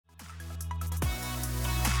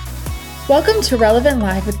Welcome to Relevant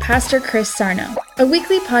Live with Pastor Chris Sarno, a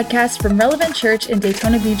weekly podcast from Relevant Church in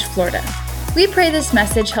Daytona Beach, Florida. We pray this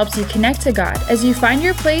message helps you connect to God as you find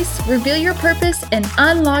your place, reveal your purpose, and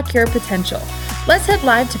unlock your potential. Let's head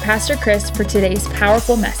live to Pastor Chris for today's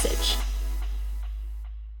powerful message.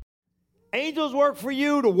 Angels work for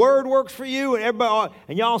you, the word works for you, and everybody,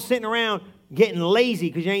 and y'all sitting around getting lazy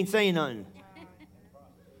because you ain't saying nothing.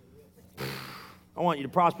 I want you to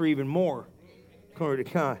prosper even more. Glory to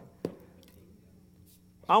God.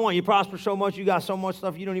 I want you to prosper so much, you got so much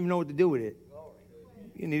stuff, you don't even know what to do with it.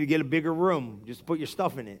 You need to get a bigger room. Just put your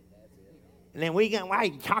stuff in it. And then why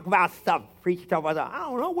talk about stuff? Preach, talk about stuff. I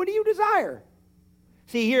don't know. What do you desire?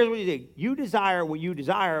 See, here's what you do. You desire what you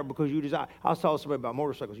desire because you desire. I was telling somebody about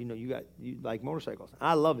motorcycles. You know, you like motorcycles.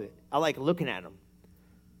 I love it. I like looking at them.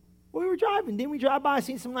 We were driving. Didn't we drive by?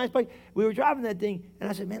 Seen some nice bike. We were driving that thing, and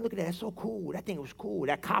I said, man, look at that. That's so cool. That thing was cool.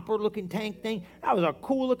 That copper-looking tank thing, that was a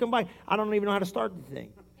cool-looking bike. I don't even know how to start the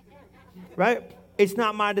thing. Right? It's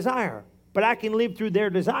not my desire. But I can live through their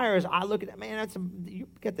desires. I look at that, man, you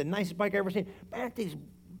got the nicest bike I've ever seen. Man, that thing's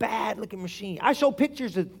bad-looking machine. I show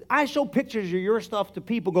pictures of your stuff to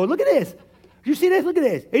people. Go, look at this. You see this? Look at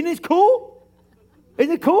this. Isn't this cool?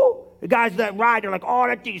 Isn't it cool? The guys that ride, they're like, oh,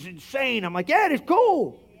 that thing's insane. I'm like, yeah, it's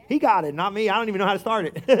cool. He got it, not me. I don't even know how to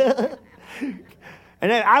start it.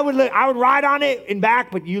 And then I would ride on it in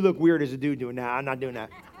back, but you look weird as a dude doing that. I'm not doing that.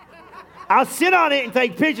 I'll sit on it and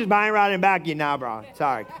take pictures, but I ain't riding back you now, bro.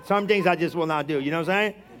 Sorry. Some things I just will not do. You know what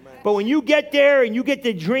I'm saying? Amen. But when you get there and you get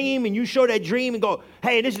the dream and you show that dream and go,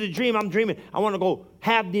 hey, this is the dream I'm dreaming. I want to go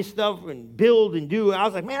have this stuff and build and do. I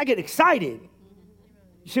was like, man, I get excited.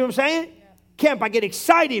 You see what I'm saying? Yeah. Kemp, I get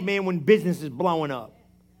excited, man, when business is blowing up.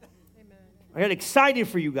 Amen. I get excited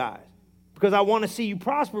for you guys because I want to see you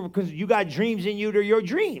prosper because you got dreams in you. They're your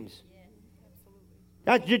dreams.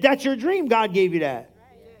 Yeah, that's your dream. God gave you that.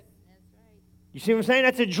 You see what I'm saying?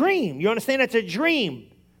 That's a dream. You understand? That's a dream.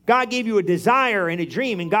 God gave you a desire and a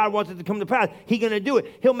dream, and God wants it to come to pass. He's going to do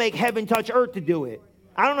it. He'll make heaven touch earth to do it.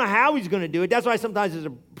 I don't know how he's going to do it. That's why sometimes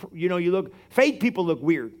faith people look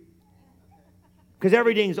weird. Because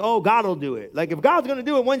everything's, God will do it. Like if God's going to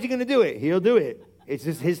do it, when's he going to do it? He'll do it. It's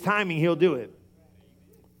just his timing. He'll do it.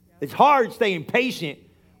 It's hard staying patient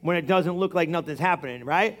when it doesn't look like nothing's happening,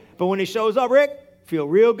 right? But when it shows up, Rick, feel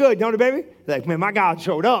real good, don't it, baby? Like, man, my God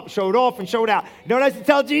showed up, showed off, and showed out. You know what I used to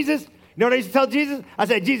tell Jesus? I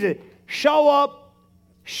said, Jesus, show up,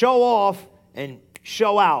 show off, and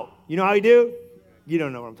show out. You know how he do? You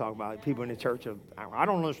don't know what I'm talking about. People in the church, I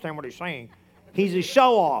don't understand what he's saying. He's a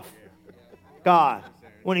show-off God.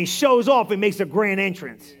 When he shows off, it makes a grand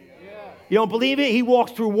entrance. You don't believe it? He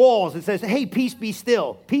walks through walls. It says, hey, peace be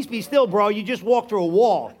still. Peace be still, bro. You just walked through a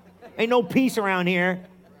wall. Ain't no peace around here.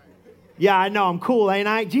 Yeah, I know. I'm cool, ain't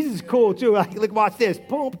I? Jesus is cool, too. Like, look, watch this.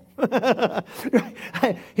 Boom.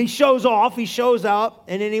 He shows off, he shows up,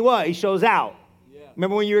 and then he shows out. Yeah.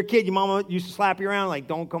 Remember when you were a kid, your mama used to slap you around? Like,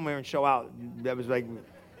 don't come here and show out. That was like,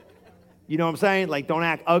 you know what I'm saying? Like, don't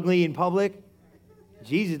act ugly in public.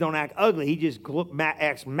 Jesus don't act ugly. He just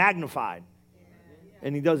acts magnified.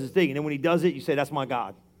 And he does his thing. And then when he does it, you say, that's my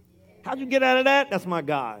God. How'd you get out of that? That's my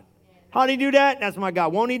God. How'd he do that? That's my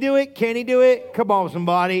God. Won't he do it? Can he do it? Come on,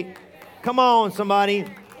 somebody. Come on, somebody.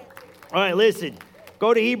 All right, listen.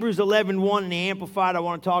 Go to Hebrews 11:1 in the Amplified. I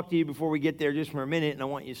want to talk to you before we get there just for a minute, and I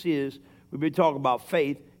want you to see this. We've been talking about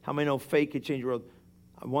faith. How many know faith could change the world?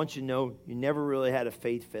 I want you to know you never really had a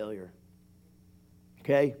faith failure.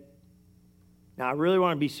 Okay? Now, I really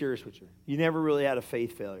want to be serious with you. You never really had a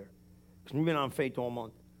faith failure. Because we've been on faith all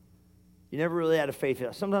month. You never really had a faith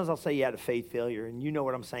failure. Sometimes I'll say you had a faith failure, and you know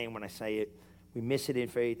what I'm saying when I say it. We miss it in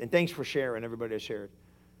faith. And thanks for sharing, everybody that shared.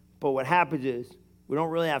 But what happens is we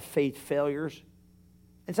don't really have faith failures.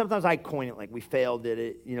 And sometimes I coin it like we failed at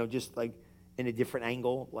it, just like in a different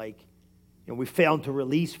angle. Like, we failed to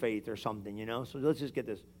release faith or something, So let's just get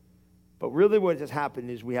this. But really what has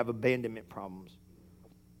happened is we have abandonment problems.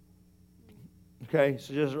 Okay?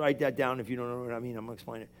 So just write that down if you don't know what I mean. I'm going to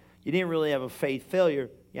explain it. You didn't really have a faith failure.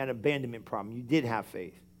 You had an abandonment problem. You did have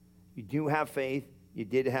faith. You do have faith. You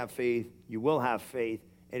did have faith. You will have faith.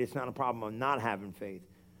 And it's not a problem of not having faith.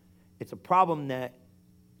 It's a problem that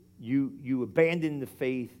you abandon the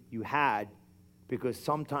faith you had because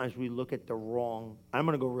sometimes we look at the wrong. I'm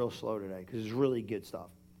going to go real slow today because it's really good stuff.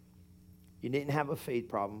 You didn't have a faith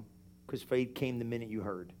problem because faith came the minute you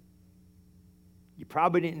heard. You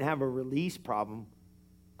probably didn't have a release problem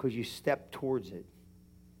because you stepped towards it.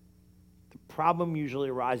 The problem usually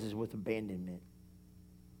arises with abandonment.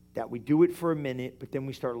 That we do it for a minute, but then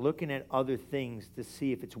we start looking at other things to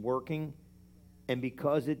see if it's working. And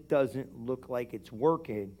because it doesn't look like it's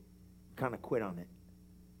working, kind of quit on it.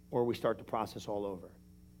 or we start the process all over.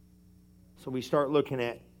 So we start looking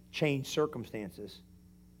at changed circumstances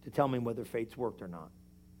to tell me whether faith's worked or not.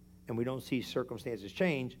 And we don't see circumstances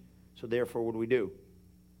change, so therefore what do?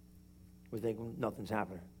 We think nothing's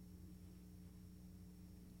happening.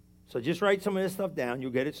 So just write some of this stuff down.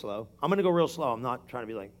 You'll get it slow. I'm going to go real slow. I'm not trying to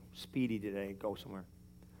be like speedy today, go somewhere.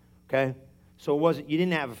 Okay? So you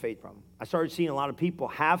didn't have a faith problem. I started seeing a lot of people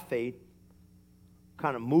have faith,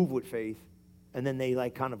 kind of move with faith, and then they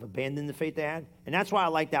like kind of abandon the faith they had. And that's why I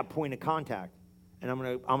like that point of contact. And I'm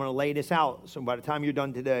gonna lay this out. So by the time you're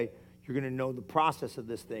done today, you're going to know the process of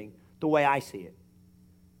this thing the way I see it.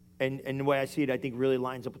 And the way I see it, I think, really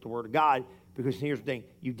lines up with the Word of God. Because here's the thing.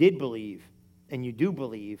 You did believe, and you do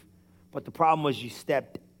believe, but the problem was you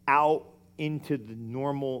stepped out into the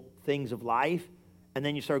normal things of life, and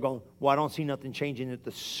then you start going, well, I don't see nothing changing at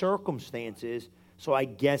the circumstances, so I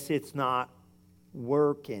guess it's not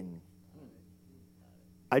working.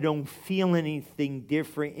 I don't feel anything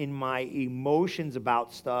different in my emotions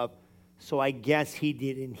about stuff, so I guess he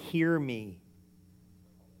didn't hear me.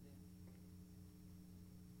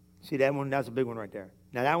 See that one? That's a big one right there.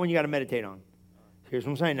 Now that one you got to meditate on. Here's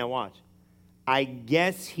what I'm saying. Now watch. I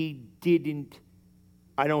guess he didn't.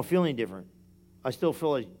 I don't feel any different. I still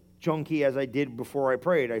feel as junky as I did before I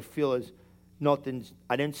prayed. I feel as nothing's.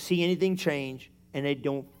 I didn't see anything change, and I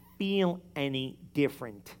don't feel any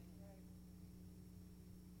different.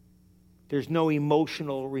 There's no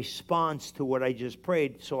emotional response to what I just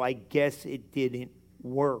prayed, so I guess it didn't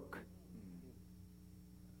work.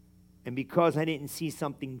 And because I didn't see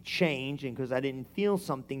something change, and because I didn't feel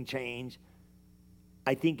something change,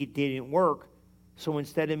 I think it didn't work. So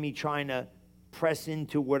instead of me trying to press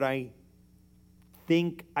into what I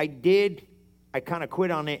think I did, I kind of quit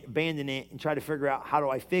on it, abandoned it, and try to figure out how do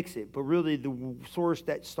I fix it. But really the source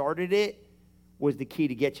that started it was the key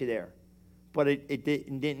to get you there. But it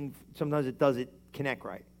didn't, sometimes it doesn't connect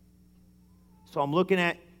right. So I'm looking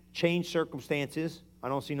at changed circumstances. I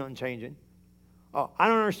don't see nothing changing. Oh, I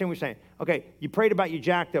don't understand what you're saying. Okay, you prayed about your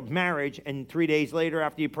jacked up marriage, and 3 days later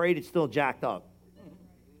after you prayed, it's still jacked up.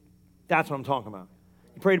 That's what I'm talking about.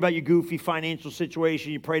 You prayed about your goofy financial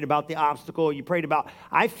situation. You prayed about the obstacle. You prayed about,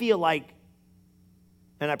 I feel like,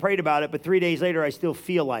 and I prayed about it, but 3 days later, I still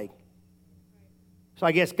feel like. So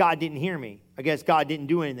I guess God didn't hear me. I guess God didn't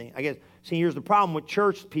do anything. See, here's the problem with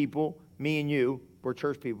church people, me and you, we're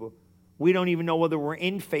church people. We don't even know whether we're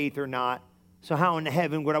in faith or not. So how in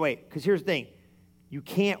heaven would I wait? Because here's the thing. You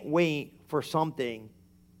can't wait for something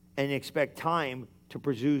and expect time to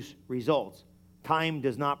produce results. Time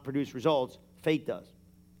does not produce results. Faith does.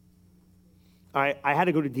 All right, I had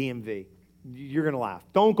to go to DMV. You're going to laugh.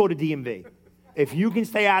 Don't go to DMV. If you can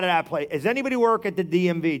stay out of that place. Does anybody work at the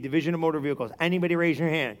DMV, Division of Motor Vehicles? Anybody raise your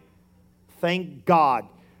hand? Thank God.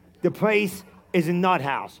 The place is a nut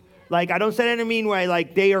house. Like, I don't say that in a mean way.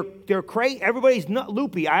 Like, they're crazy. Everybody's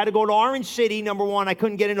loopy. I had to go to Orange City, number one. I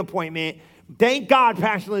couldn't get an appointment. Thank God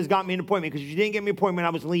Pastor Liz got me an appointment, because if you didn't get me an appointment, I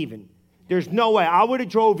was leaving. There's no way. I would have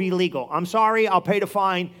drove illegal. I'm sorry. I'll pay the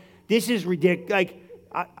fine. This is ridiculous. Like,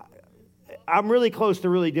 I'm really close to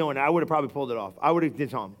really doing it. I would have probably pulled it off. I would have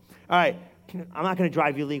did something. All right. I'm not going to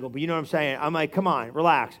drive illegal, but you know what I'm saying? I'm like, come on,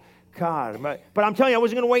 relax. God. But I'm telling you, I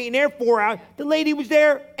wasn't going to wait in there 4 hours. The lady was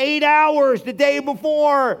there 8 hours the day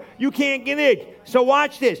before. You can't get in. So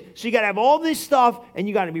watch this. So you got to have all this stuff, and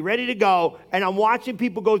you got to be ready to go. And I'm watching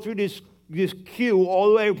people go through this queue all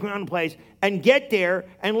the way around the place and get there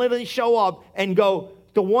and literally show up and go.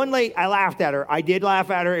 The one lady, I laughed at her. I did laugh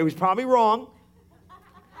at her. It was probably wrong,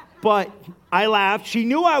 but I laughed. She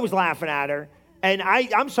knew I was laughing at her. And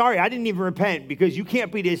I'm sorry, I didn't even repent, because you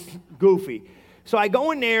can't be this goofy. So I go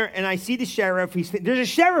in there and I see the sheriff. There's a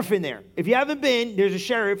sheriff in there. If you haven't been, there's a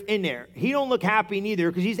sheriff in there. He don't look happy neither,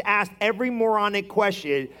 because he's asked every moronic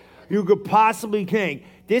question you could possibly think.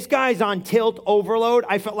 This guy's on tilt overload.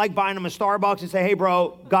 I felt like buying him a Starbucks and say, hey,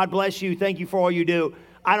 bro, God bless you. Thank you for all you do.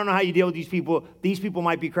 I don't know how you deal with these people. These people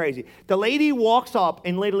might be crazy. The lady walks up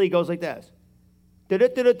and literally goes like this.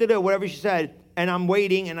 Whatever she said. And I'm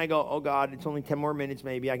waiting, and I go, oh, God, it's only 10 more minutes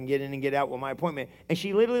maybe. I can get in and get out with my appointment. And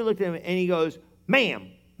she literally looked at him, and he goes, ma'am.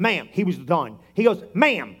 He was done. He goes,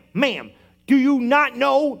 ma'am, do you not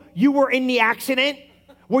know you were in the accident?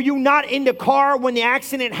 Were you not in the car when the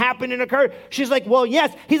accident happened and occurred? She's like, well,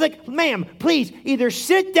 yes. He's like, ma'am, please either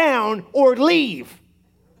sit down or leave,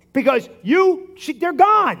 because they're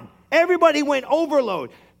gone. Everybody went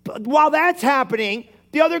overload. But while that's happening,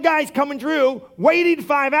 the other guy's coming through, waited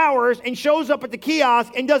 5 hours, and shows up at the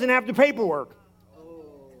kiosk and doesn't have the paperwork.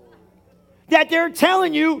 That they're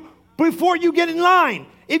telling you before you get in line.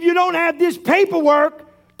 If you don't have this paperwork,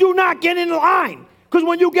 do not get in line. Because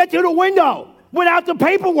when you get to the window, without the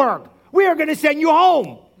paperwork. We are going to send you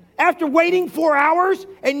home. After waiting 4 hours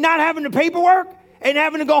and not having the paperwork and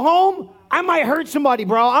having to go home, I might hurt somebody,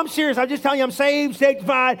 bro. I'm serious. I'm just telling you, I'm saved,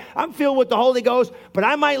 sanctified. I'm filled with the Holy Ghost, but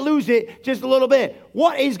I might lose it just a little bit.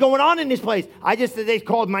 What is going on in this place? They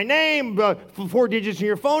called my name, 4 digits in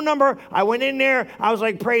your phone number. I went in there. I was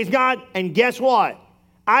like, praise God. And guess what?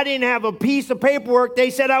 I didn't have a piece of paperwork they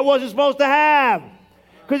said I wasn't supposed to have.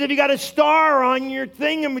 Because if you got a star on your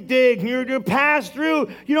thingamadig, you're passed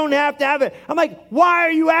through, you don't have to have it. I'm like, why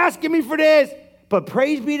are you asking me for this? But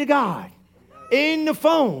praise be to God. In the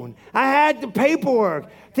phone, I had the paperwork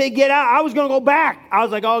to get out. I was going to go back. I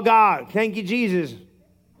was like, oh, God, thank you, Jesus.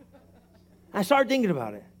 I started thinking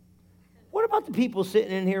about it. What about the people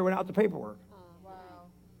sitting in here without the paperwork? Wow.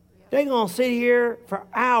 They're going to sit here for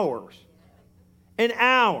hours and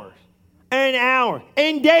hours and hours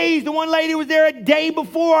and days. The one lady was there a day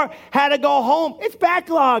before, had to go home. It's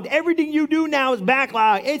backlogged. Everything you do now is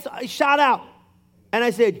backlogged. It's shot out. And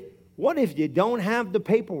I said, what if you don't have the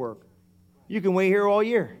paperwork? You can wait here all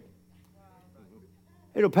year.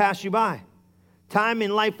 It'll pass you by. Time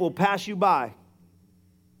in life will pass you by.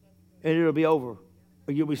 And it'll be over.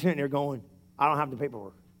 Or you'll be sitting there going, I don't have the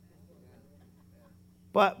paperwork.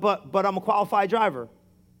 But I'm a qualified driver.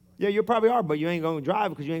 Yeah, you probably are, but you ain't going to drive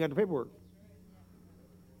because you ain't got the paperwork.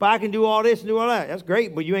 But I can do all this and do all that. That's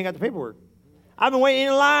great, but you ain't got the paperwork. I've been waiting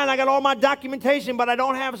in line. I got all my documentation, but I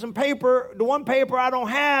don't have some paper. The one paper I don't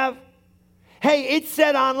have. Hey, it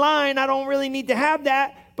said online, I don't really need to have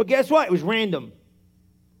that. But guess what? It was random.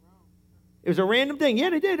 It was a random thing.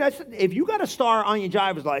 Yeah, they did. I said, if you got a star on your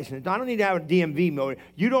driver's license, I don't need to have a DMV mode.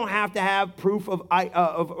 You don't have to have proof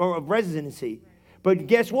of residency. But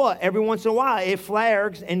guess what? Every once in a while, it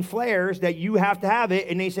flares that you have to have it.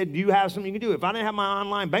 And they said, do you have something you can do? If I didn't have my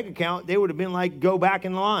online bank account, they would have been like, go back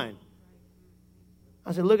in the line.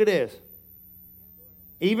 I said, look at this.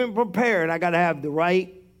 Even prepared, I got to have the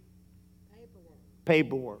right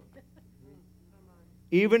paperwork.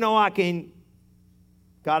 Even though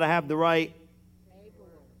got to have the right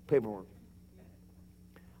paperwork.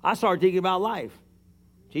 I started thinking about life.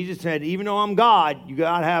 Jesus said, even though I'm God, you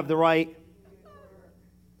got to have the right.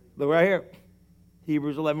 Look right here.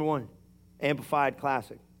 Hebrews 11:1, Amplified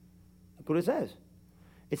Classic. Look what it says.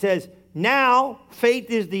 It says, now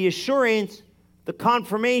faith is the assurance, the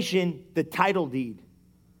confirmation, the title deed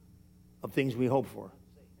of things we hope for.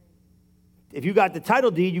 If you got the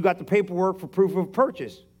title deed, you got the paperwork for proof of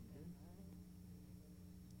purchase.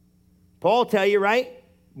 Paul tell you, right?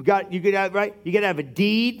 You could have a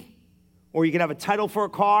deed, or you could have a title for a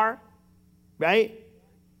car, right?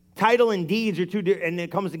 Title and deeds are two different, and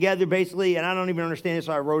it comes together basically, and I don't even understand it,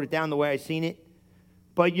 so I wrote it down the way I seen it.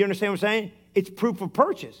 But you understand what I'm saying? It's proof of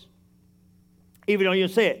purchase. Even though you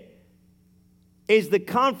don't say it. Is the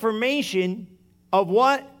confirmation of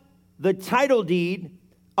what? The title deed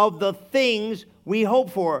of the things we hope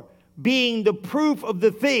for, being the proof of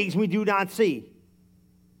the things we do not see.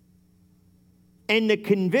 And the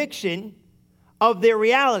conviction of their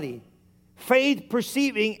reality. Faith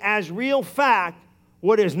perceiving as real fact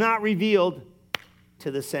what is not revealed to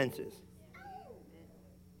the senses.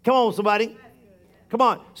 Come on, somebody. Come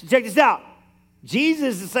on. So check this out.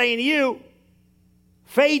 Jesus is saying to you,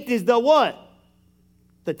 faith is the what?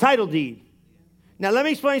 The title deed. Now, let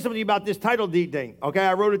me explain something about this title deed thing. Okay,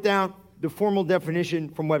 I wrote it down, the formal definition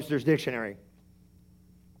from Webster's Dictionary.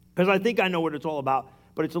 Because I think I know what it's all about,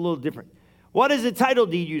 but it's a little different. What is a title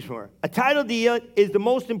deed used for? A title deed is the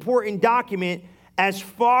most important document as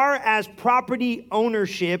far as property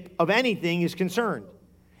ownership of anything is concerned.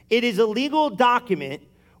 It is a legal document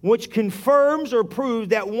which confirms or proves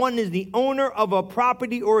that one is the owner of a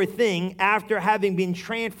property or a thing after having been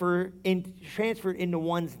transferred into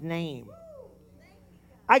one's name.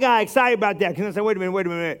 I got excited about that because I said, wait a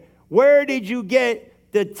minute. Where did you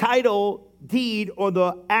get the title deed or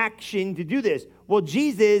the action to do this? Well,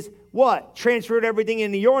 Jesus, what? Transferred everything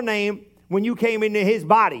into your name when you came into his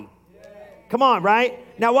body. Come on, right?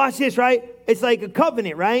 Now watch this, right? It's like a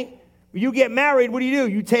covenant, right? When you get married, what do?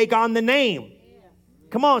 You take on the name.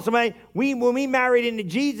 Come on, somebody. When we married into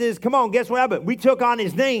Jesus, come on, guess what happened? We took on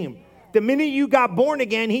his name. The minute you got born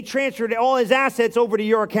again, he transferred all his assets over to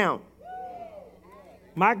your account.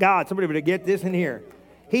 My God, somebody better get this in here.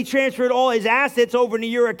 He transferred all his assets over to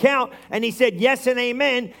your account, and he said, yes and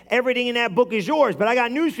amen, everything in that book is yours. But I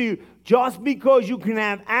got news for you. Just because you can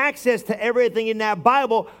have access to everything in that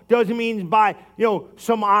Bible doesn't mean by,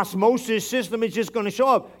 some osmosis system it's just going to show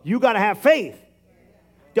up. You got to have faith.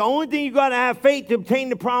 The only thing you got to have faith to obtain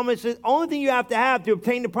the promises, only thing you have to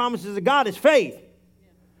obtain the promises of God is faith.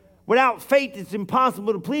 Without faith, it's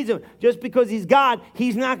impossible to please him. Just because he's God,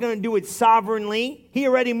 he's not going to do it sovereignly. He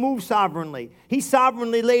already moved sovereignly. He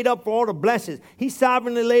sovereignly laid up for all the blessings. He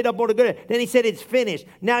sovereignly laid up all the good. Then he said, it's finished.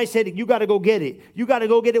 Now he said, you got to go get it. You got to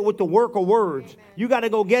go get it with the work of words. You got to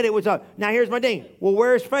go get it with a... Now here's my thing. Well,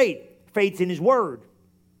 where's faith? Faith's in his word.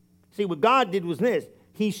 See, what God did was this.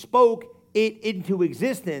 He spoke it into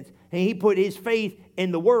existence, and he put his faith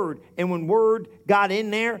in the word. And when word got in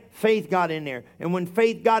there, faith got in there. And when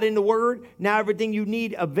faith got in the word, now everything you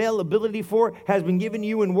need availability for has been given to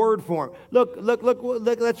you in word form. Look,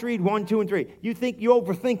 let's read 1, 2, and 3. You think you're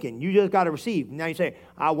overthinking. You just got to receive. Now you say,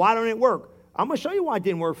 why don't it work? I'm going to show you why it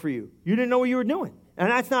didn't work for you. You didn't know what you were doing. And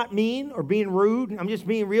that's not mean or being rude. I'm just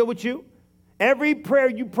being real with you. Every prayer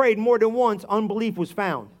you prayed more than once, unbelief was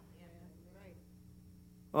found.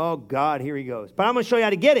 Oh, God, here he goes. But I'm going to show you how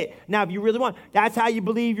to get it. Now, if you really want, that's how you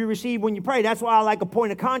believe you receive when you pray. That's why I like a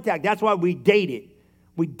point of contact. That's why we date it.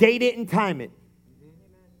 We date it and time it.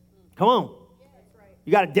 Come on.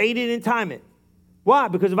 You got to date it and time it. Why?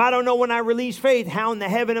 Because if I don't know when I release faith, how in the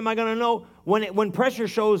heaven am I going to know when pressure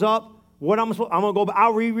shows up, what I'm going to go,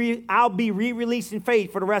 I'll be re-releasing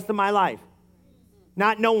faith for the rest of my life.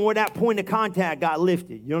 Not knowing where that point of contact got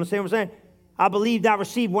lifted. You understand what I'm saying? I believed I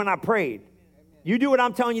received when I prayed. You do what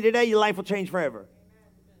I'm telling you today, your life will change forever.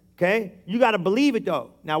 Okay? You got to believe it, though.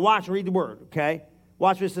 Now, watch and read the word, okay?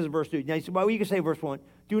 Watch what it says in verse 2. Now, you say, well, you can say verse 1.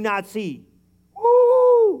 Do not see.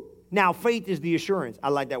 Woo! Now, faith is the assurance. I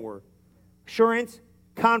like that word. Assurance,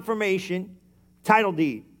 confirmation, title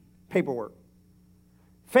deed, paperwork.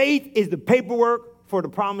 Faith is the paperwork for the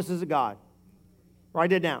promises of God. Write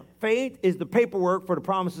that down. Faith is the paperwork for the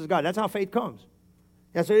promises of God. That's how faith comes.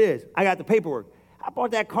 That's what it is. I got the paperwork. I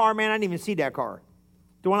bought that car, man. I didn't even see that car.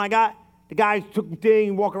 The one I got, the guy took the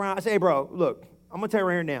thing, walk around. I say, hey, bro, look, I'm going to tell you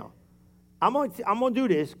right here now. I'm gonna do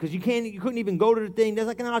this because you couldn't even go to the thing. They're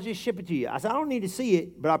like, no, I'll just ship it to you. I said, I don't need to see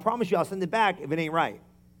it, but I promise you I'll send it back if it ain't right.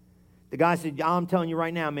 The guy said, I'm telling you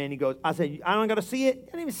right now, man. He goes, I said, I don't got to see it? I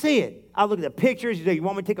didn't even see it. I look at the pictures. He said, you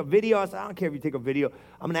want me to take a video? I said, I don't care if you take a video.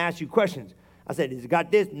 I'm going to ask you questions. I said, has it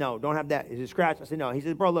got this? No, don't have that. Is it scratched? I said, no. He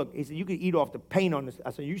said, bro, look. He said, you can eat off the paint on this.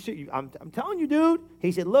 I said, I'm telling you, dude.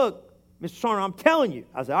 He said, look, Mr. Sarno, I'm telling you.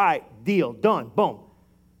 I said, all right, deal, done, boom.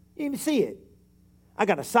 You didn't even see it. I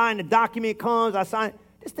got to sign the document comes. I sign it.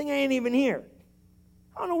 This thing ain't even here.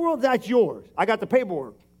 How in the world that's yours? I got the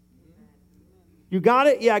paperwork. You got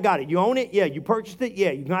it? Yeah, I got it. You own it? Yeah. You purchased it?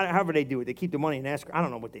 Yeah. You got it. However they do it. They keep the money in escrow. I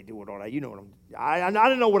don't know what they do with all that. You know what I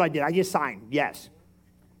don't know what I did. I just signed. Yes.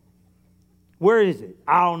 Where is it?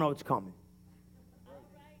 I don't know. It's coming.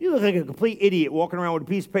 You look like a complete idiot walking around with a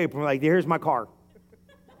piece of paper and like, here's my car.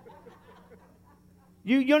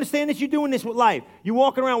 You understand this? You're doing this with life. You're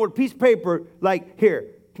walking around with a piece of paper like, here,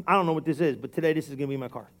 I don't know what this is, but today this is going to be my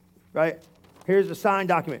car, right? Here's a signed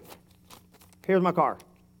document. Here's my car.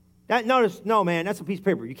 No, man, that's a piece of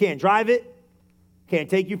paper. You can't drive it. Can't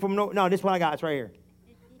take you from no, this is what I got. It's right here.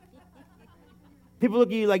 People look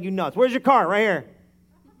at you like you nuts. Where's your car? Right here.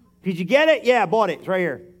 Did you get it? Yeah, I bought it. It's right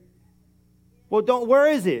here. Well, where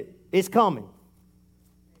is it? It's coming.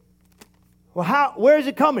 Well, where is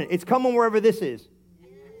it coming? It's coming wherever this is.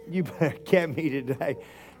 You better get me today.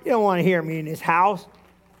 You don't want to hear me in this house.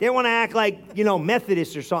 They want to act like,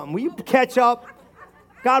 Methodists or something. Will you catch up?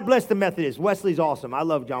 God bless the Methodists. Wesley's awesome. I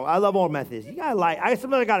love John. I love all Methodists. You gotta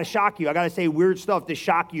sometimes I got to shock you. I got to say weird stuff to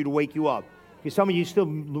shock you, to wake you up. Because some of you still,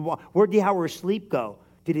 where'd the hour of sleep go?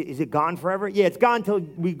 Is it gone forever? Yeah, it's gone until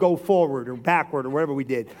we go forward or backward or whatever we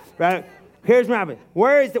did. Right? Here's what happened.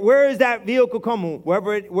 Where is that vehicle coming?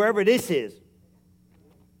 Wherever this is.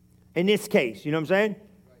 In this case, you know what I'm saying?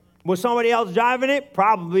 Was somebody else driving it?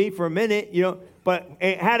 Probably for a minute, but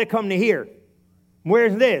it had to come to here.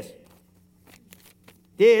 Where's this?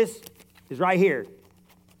 This is right here.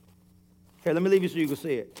 Here, let me leave you so you can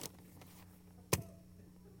see it.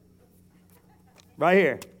 Right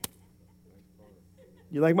here.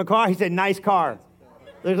 You like my car? He said, nice car.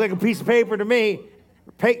 Looks like a piece of paper to me.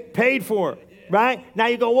 Paid for, right? Now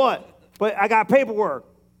you go, what? But I got paperwork.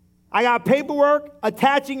 I got paperwork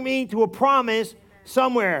attaching me to a promise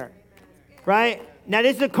somewhere, right? Now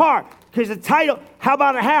this is a car, because the title, how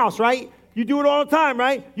about a house, right? You do it all the time,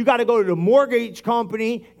 right? You got to go to the mortgage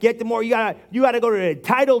company, get the more. You got to go to the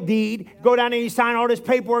title deed, go down there, you sign all this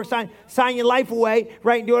paperwork, sign your life away,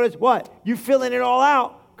 right? And do all this. What? You filling it all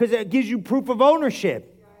out because it gives you proof of ownership.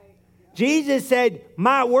 Jesus said,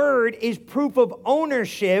 my word is proof of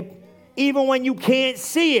ownership, even when you can't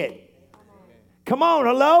see it. Come on,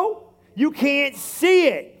 hello? You can't see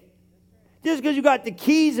it. Just because you got the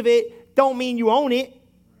keys of it don't mean you own it.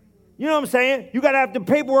 You know what I'm saying? You got to have the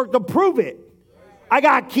paperwork to prove it. I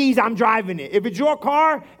got keys, I'm driving it. If it's your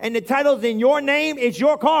car and the title's in your name, it's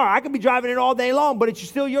your car. I could be driving it all day long, but it's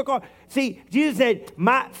still your car. See, Jesus said,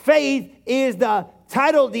 my faith is the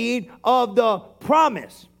title deed of the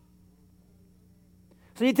promise.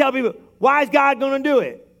 So you tell people, why is God going to do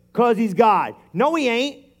it? Because he's God. No, he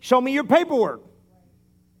ain't. Show me your paperwork.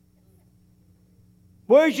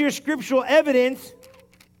 Where's your scriptural evidence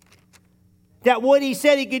that what he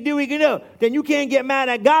said he could do, he can do? Then you can't get mad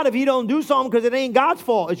at God if he don't do something because it ain't God's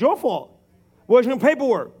fault. It's your fault. Where's your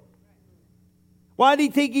paperwork? Why do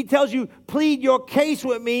you think he tells you, plead your case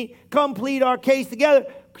with me, come plead our case together?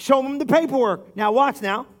 Show him the paperwork. Now watch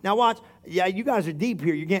now. Now watch. Yeah, you guys are deep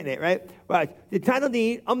here. You're getting it, right? Right. The title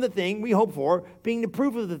deed of the thing we hope for, being the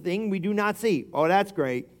proof of the thing we do not see. Oh, that's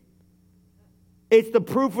great. It's the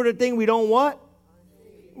proof of the thing we don't what?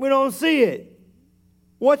 We don't see it.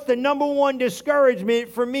 What's the number one discouragement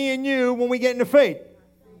for me and you when we get into faith?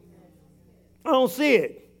 I don't see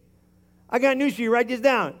it. I got news for you. Write this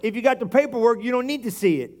down. If you got the paperwork, you don't need to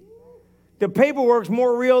see it. The paperwork's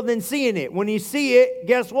more real than seeing it. When you see it,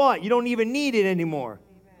 guess what? You don't even need it anymore.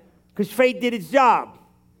 Because faith did its job.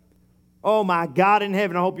 Oh, my God in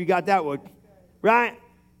heaven. I hope you got that one. Right?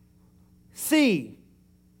 See.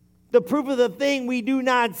 The proof of the thing we do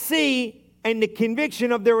not see and the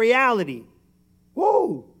conviction of the reality.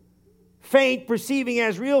 Woo! Faith perceiving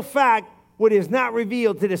as real fact what is not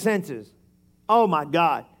revealed to the senses. Oh, my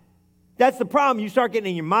God. That's the problem. You start getting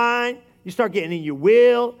in your mind. You start getting in your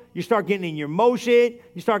will. You start getting in your motion.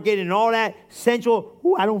 You start getting in all that sensual,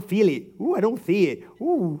 ooh, I don't feel it. Ooh, I don't see it.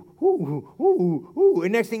 Ooh, ooh, ooh, ooh.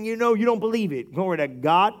 And next thing you know, you don't believe it. Glory to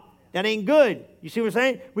God. That ain't good. You see what I'm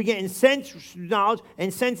saying? We're getting sense knowledge,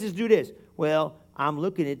 and senses do this. Well, I'm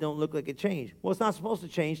looking, it don't look like it changed. Well, it's not supposed to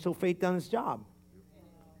change till faith done its job.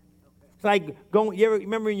 It's like going, you ever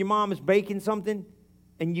remember when your mom is baking something,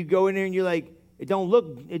 and you go in there and you're like, it don't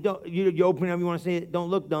look, you open it up, you want to say it don't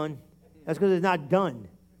look done. That's because it's not done.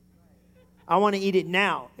 I want to eat it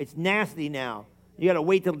now. It's nasty now. You got to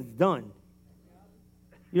wait till it's done.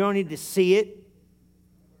 You don't need to see it.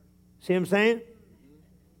 See what I'm saying?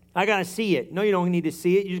 I got to see it. No, you don't need to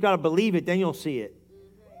see it. You just got to believe it, then you'll see it.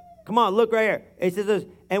 Come on, look right here. It says this,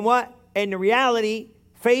 and what? And the reality,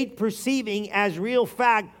 faith perceiving as real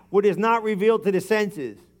fact what is not revealed to the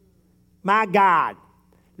senses. My God.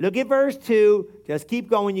 Look at verse 2. Just keep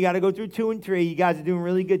going. You got to go through 2 and 3. You guys are doing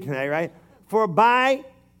really good tonight, right? For by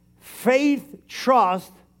faith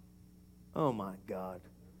trust. Oh, my God.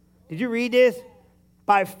 Did you read this?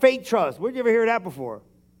 By faith trust. Where'd you ever hear that before?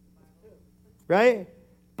 Right?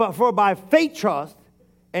 But for by faith trust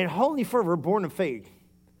and holy fervor born of faith.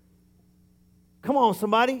 Come on,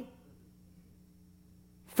 somebody.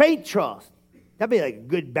 Faith trust. That'd be like a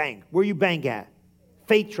good bank. Where you bank at?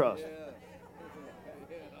 Faith trust.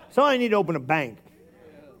 Somebody need to open a bank.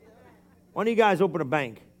 Why don't you guys open a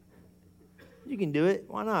bank? You can do it.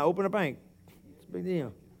 Why not? Open a bank. It's a big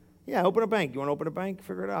deal. Yeah, open a bank. You want to open a bank?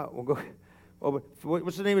 Figure it out. We'll go. Open.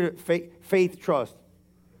 What's the name of it? Faith Trust.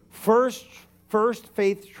 First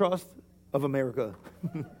Faith Trust of America.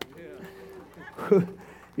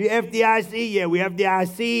 You FDIC? Yeah, we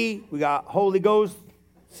FDIC. We got Holy Ghost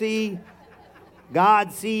C.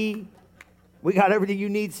 God C. We got everything you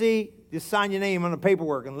need C. Just sign your name on the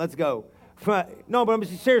paperwork and let's go. No, but I'm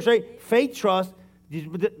serious, right? Faith trust,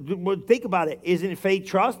 think about it. Isn't it faith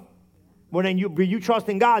trust? Well, then you trust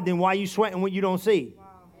in God, then why are you sweating what you don't see? Wow.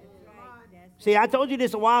 See, I told you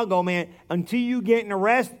this a while ago, man. Until you get in a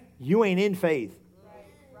rest, you ain't in faith.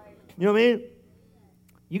 You know what I mean?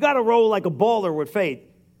 You got to roll like a baller with faith.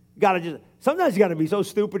 You got to sometimes you got to be so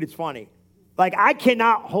stupid it's funny. Like, I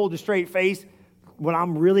cannot hold a straight face when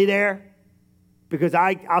I'm really there. Because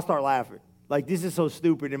I'll start laughing. Like, this is so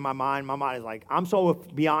stupid in my mind. My mind is like, I'm so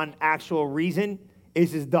beyond actual reason.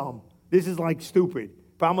 This is dumb. This is like stupid.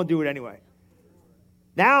 But I'm going to do it anyway.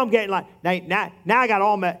 Now I'm getting like, now I got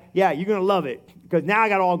all my, yeah, you're going to love it. Because now I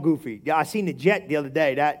got all goofy. Yeah, I seen the jet the other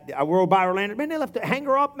day. That I rode by Orlando. Man, they left the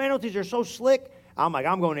hanger up. Man, those things are so slick. I'm like,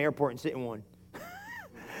 I'm going to the airport and sit in one.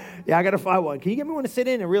 Yeah, I got to find one. Can you get me one to sit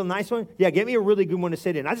in? A real nice one? Yeah, get me a really good one to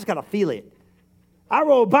sit in. I just got to feel it. I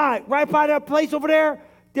rode by, right by that place over there.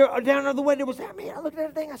 Down on the way, there was that, man. I looked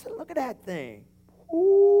at that thing. I said, look at that thing.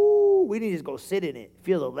 Ooh, we need to just go sit in it.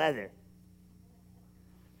 Feel the leather.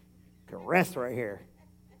 Can rest right here.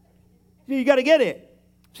 See, you got to get it.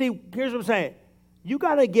 See, here's what I'm saying. You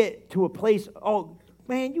got to get to a place, oh,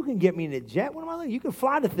 man, you can get me in a jet. What am I looking? You can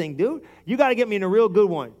fly the thing, dude. You got to get me in a real good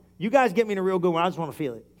one. You guys get me in a real good one. I just want to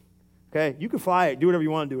feel it. Okay? You can fly it. Do whatever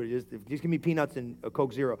you want to do with it. Just give me peanuts and a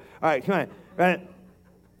Coke Zero. All right, come on. Right?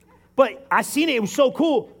 But I seen it. It was so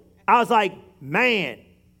cool. I was like, man,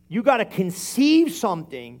 You got to conceive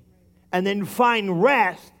something and then find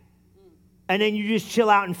rest, and then you just chill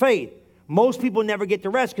out in faith. Most people never get to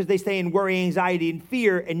rest because they stay in worry, anxiety, and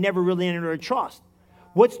fear and never really enter trust.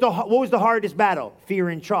 What was the hardest battle? Fear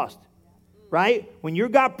and trust, right? When you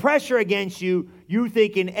got pressure against you, you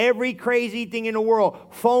thinking every crazy thing in the world,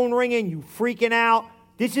 phone ringing, you freaking out.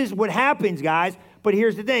 This is what happens, guys. But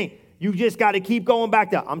here's the thing. You just got to keep going back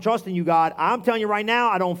to, I'm trusting you, God. I'm telling you right now,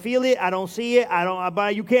 I don't feel it. I don't see it.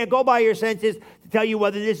 But you can't go by your senses to tell you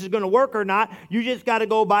whether this is going to work or not. You just got to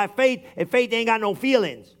go by faith. And faith ain't got no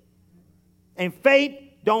feelings. And faith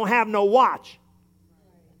don't have no watch.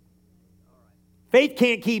 Faith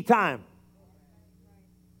can't keep time.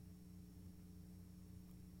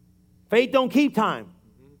 Faith don't keep time.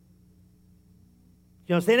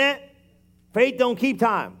 You understand that? Faith don't keep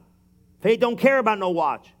time. Faith don't care about no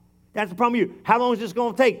watch. That's the problem with you. How long is this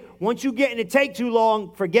going to take? Once you get in it take too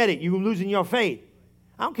long, forget it. You're losing your faith.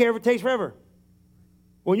 I don't care if it takes forever.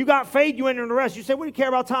 When you got faith, you enter in the rest. You say, what do you care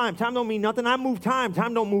about time? Time don't mean nothing. I move time.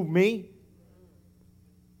 Time don't move me.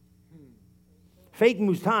 Faith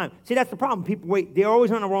moves time. See, that's the problem. People wait. They're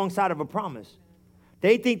always on the wrong side of a promise.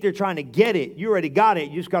 They think they're trying to get it. You already got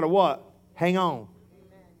it. You just got to what? Hang on.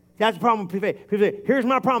 That's the problem with faith. People say, here's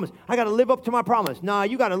my promise. I got to live up to my promise. Nah,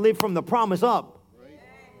 you got to live from the promise up.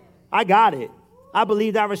 I got it. I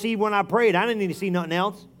believed I received when I prayed. I didn't need to see nothing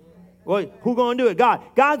else. Well, who going to do it? God.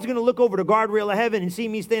 God's going to look over the guardrail of heaven and see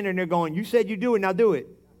me standing there going, you said you do it, now do it.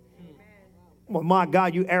 Well, my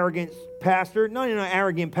God, you arrogant pastor. No, you're not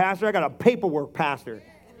arrogant pastor. I got a paperwork pastor.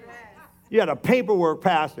 You got a paperwork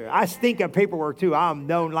pastor. I stink at paperwork too. I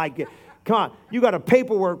don't like it. Come on. You got a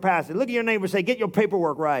paperwork pastor. Look at your neighbor and say, get your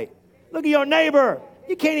paperwork right. Look at your neighbor.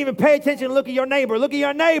 You can't even pay attention and look at your neighbor. Look at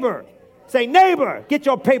your neighbor. Say, neighbor, get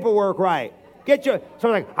your paperwork right. So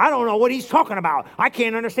like, I don't know what he's talking about. I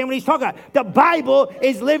can't understand what he's talking about. The Bible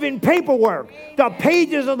is living paperwork. The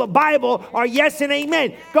pages of the Bible are yes and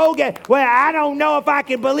amen. Well, I don't know if I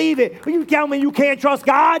can believe it. You tell me you can't trust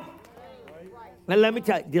God? Let me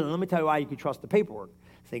tell you why you can trust the paperwork.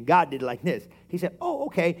 Say, God did it like this. He said, oh,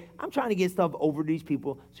 okay, I'm trying to get stuff over to these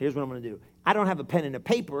people, so here's what I'm going to do. I don't have a pen and a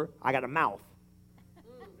paper. I got a mouth.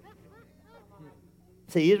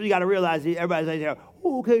 See, here's what you got to realize. Everybody's like,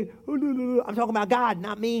 oh, okay. I'm talking about God,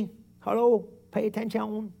 not me. Hello? Pay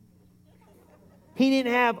attention. He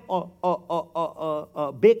didn't have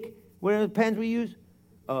a Bic. What are the pens we use?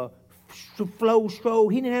 Flow.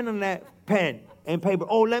 He didn't have none of that pen and paper.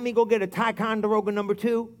 Oh, let me go get a Ticonderoga number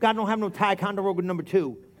 2. God don't have no Ticonderoga number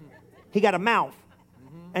 2. He got a mouth.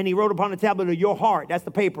 And he wrote upon the tablet of your heart. That's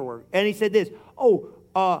the paperwork. And he said this.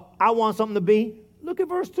 I want something to be. Look at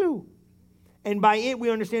verse 2. And by it,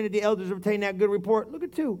 we understand that the elders obtained that good report. Look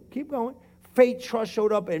at 2. Keep going. Faith, trust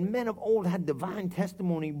showed up, and men of old had divine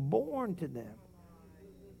testimony born to them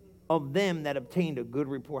of them that obtained a good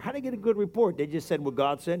report. How did they get a good report? They just said what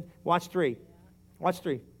God said. Watch 3.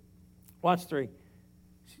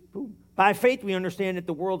 By faith, we understand that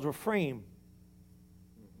the worlds were framed.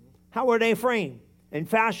 How were they framed? And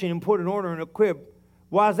fashioned and put in order and equipped.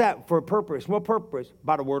 Why is that? For a purpose. What purpose?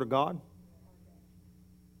 By the word of God.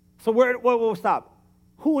 So we'll stop.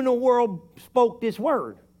 Who in the world spoke this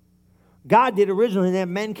word? God did originally, and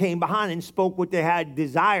then men came behind and spoke what they had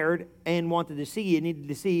desired and wanted to see and needed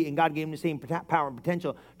to see, and God gave them the same power and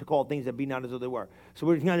potential to call things that be not as though they were. So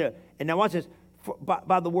we're going to do. And now watch this.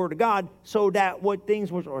 By the word of God, so that what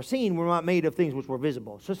things which are seen were not made of things which were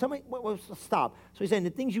visible. So stop. So he's saying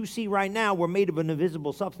the things you see right now were made of an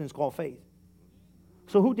invisible substance called faith.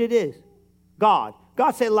 So who did this? God.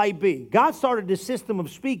 God said, light be. God started the system of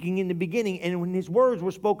speaking in the beginning, and when his words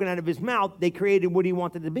were spoken out of his mouth, they created what he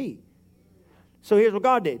wanted to be. So here's what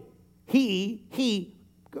God did.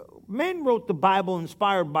 Men wrote the Bible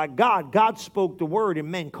inspired by God. God spoke the word, and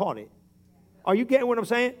men caught it. Are you getting what I'm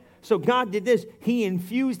saying? So God did this. He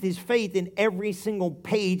infused his faith in every single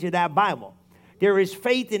page of that Bible. There is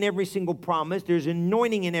faith in every single promise. There's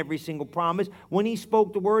anointing in every single promise. When he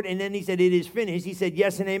spoke the word, and then he said, it is finished, he said,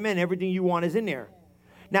 yes and amen. Everything you want is in there.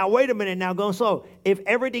 Now, wait a minute. Now, go slow. If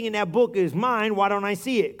everything in that book is mine, why don't I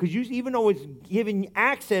see it? Because even though it's giving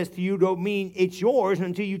access to you, don't mean it's yours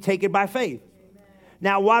until you take it by faith. Amen.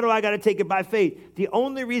 Now, why do I got to take it by faith? The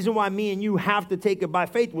only reason why me and you have to take it by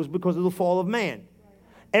faith was because of the fall of man.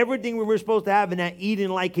 Everything we were supposed to have in that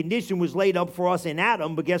Eden-like condition was laid up for us in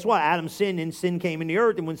Adam. But guess what? Adam sinned, and sin came in the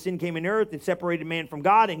earth. And when sin came in the earth, it separated man from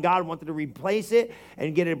God. And God wanted to replace it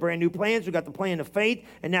and get a brand new plan. So we got the plan of faith.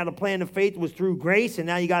 And now the plan of faith was through grace. And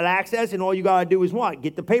now you got access. And all you got to do is what?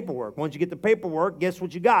 Get the paperwork. Once you get the paperwork, guess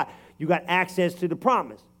what you got? You got access to the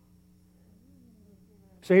promise.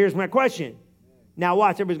 So here's my question. Now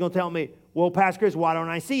watch. Everybody's going to tell me, Well, Pastor Chris, why don't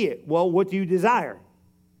I see it? Well, what do you desire?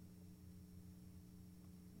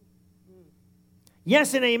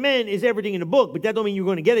 Yes and amen is everything in the book, but that don't mean you're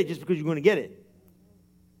going to get it just because you're going to get it.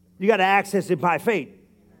 You got to access it by faith.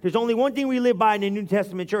 There's only one thing we live by in the New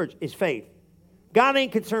Testament church is faith. God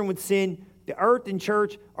ain't concerned with sin. The earth and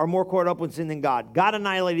church are more caught up with sin than God. God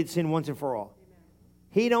annihilated sin once and for all.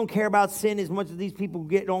 He don't care about sin as much as these people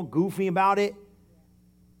get all goofy about it.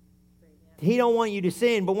 He don't want you to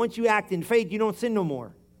sin, but once you act in faith, you don't sin no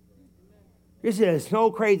more. This is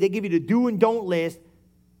so crazy. They give you the do and don't list.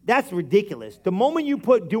 That's ridiculous. The moment you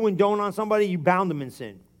put do and don't on somebody, you bound them in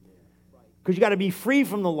sin. Because you got to be free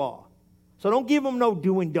from the law. So don't give them no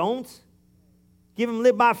do and don'ts. Give them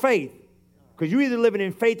live by faith. Because you're either living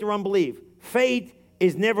in faith or unbelief. Faith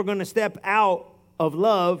is never going to step out of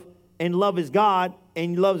love, and love is God,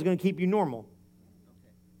 and love is going to keep you normal.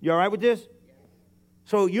 You all right with this?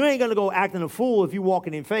 So you ain't going to go acting a fool if you're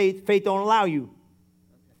walking in faith. Faith don't allow you.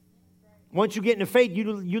 Once you get into faith,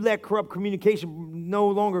 you let corrupt communication no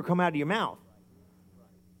longer come out of your mouth.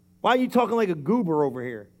 Why are you talking like a goober over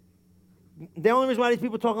here? The only reason why these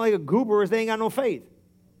people talking like a goober is they ain't got no faith.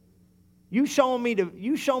 You show me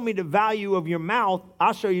the value of your mouth,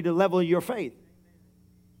 I'll show you the level of your faith.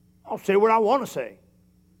 I'll say what I want to say.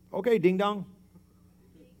 Okay, ding dong.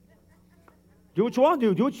 Do what you want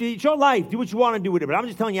to do. It's your life. Do what you want to do with it. But I'm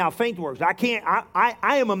just telling you how faith works. I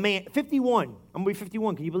am a man. 51. I'm going to be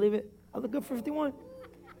 51. Can you believe it? I look good for 51.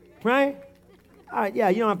 Right? All right, yeah,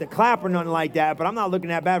 you don't have to clap or nothing like that, but I'm not looking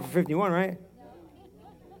that bad for 51, right?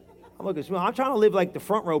 I'm looking small. I'm trying to live like the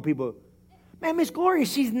front row people. Man, Miss Gloria,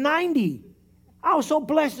 she's 90. I was so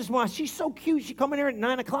blessed this morning. She's so cute. She come in here at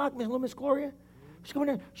 9 o'clock, Miss Gloria. She come in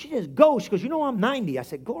there. She just goes. She goes, you know I'm 90. I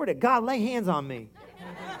said, glory to God, lay hands on me.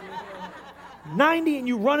 90 and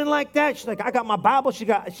you running like that? She's like, I got my Bible. She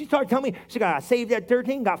started telling me, she got saved at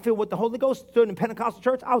 13, got filled with the Holy Ghost, stood in Pentecostal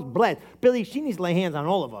church. I was blessed. Billy, she needs to lay hands on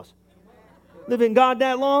all of us. Living God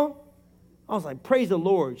that long? I was like, praise the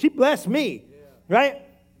Lord. She blessed me, right?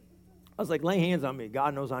 I was like, lay hands on me.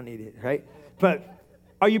 God knows I need it, right? But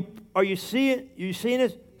are you seeing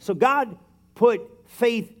this? So God put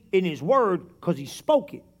faith in his word because he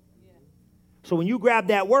spoke it. So when you grab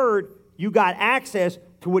that word, you got access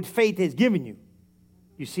to what faith has given you.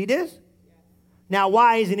 You see this? Now,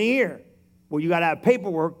 why isn't it here? Well, you got to have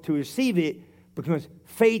paperwork to receive it because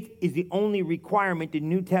faith is the only requirement the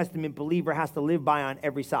New Testament believer has to live by on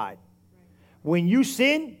every side. When you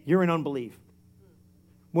sin, you're in unbelief.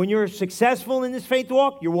 When you're successful in this faith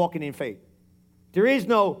walk, you're walking in faith. There is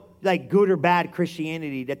no like good or bad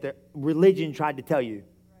Christianity that the religion tried to tell you.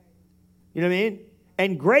 You know what I mean?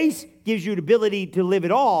 And grace gives you the ability to live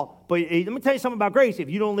it all. But let me tell you something about grace. If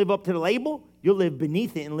you don't live up to the label, you'll live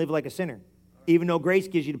beneath it and live like a sinner. Even though grace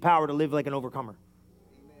gives you the power to live like an overcomer.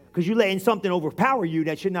 Because you're letting something overpower you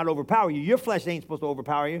that should not overpower you. Your flesh ain't supposed to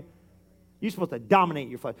overpower you. You're supposed to dominate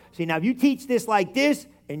your flesh. See, now if you teach this like this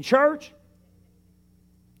in church,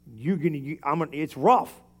 it's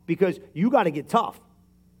rough because you got to get tough.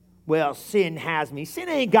 Well, sin has me. Sin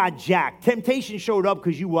ain't got jack. Temptation showed up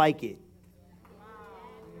because you like it.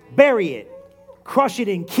 Bury it. Crush it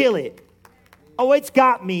and kill it. Oh, it's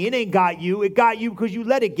got me. It ain't got you. It got you because you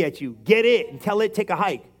let it get you. Get it and tell it take a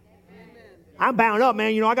hike. I'm bound up,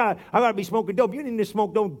 man. You know, I gotta be smoking dope. You need to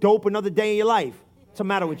smoke dope another day in your life. What's the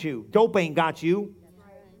matter with you? Dope ain't got you.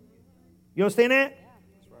 You understand that?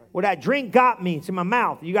 Well, that drink got me. It's in my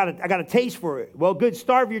mouth. I got a taste for it. Well, good.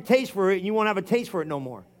 Starve your taste for it, and you won't have a taste for it no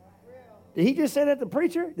more. Did he just say that to the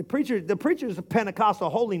preacher? The preacher's a Pentecostal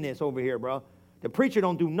holiness over here, bro. The preacher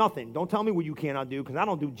don't do nothing. Don't tell me what you cannot do, because I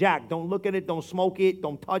don't do jack. Don't look at it. Don't smoke it.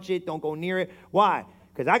 Don't touch it. Don't go near it. Why?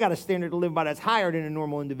 Because I got a standard to live by that's higher than a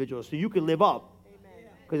normal individual, so you can live up.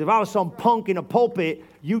 Because if I was some punk in a pulpit,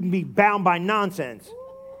 you can be bound by nonsense.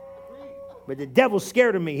 But the devil's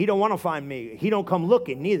scared of me. He don't want to find me. He don't come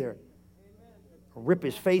looking neither. I'll rip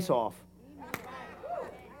his face off.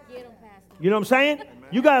 You know what I'm saying?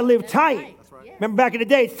 You got to live tight. Remember back in the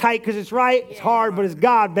day, it's tight because it's right. It's hard, but it's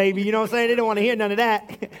God, baby. You know what I'm saying? They don't want to hear none of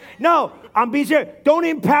that. No, I'm being serious. Don't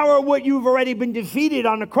empower what you've already been defeated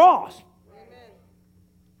on the cross.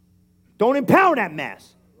 Don't empower that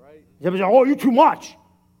mess. Right. Say, oh, you're too much.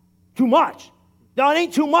 Too much. No, it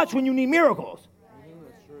ain't too much when you need miracles.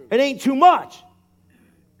 It ain't too much.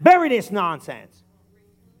 Bury this nonsense.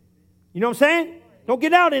 You know what I'm saying? Don't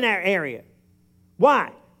get out in that area.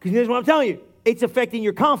 Why? Because here's what I'm telling you. It's affecting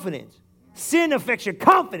your confidence. Sin affects your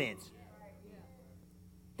confidence.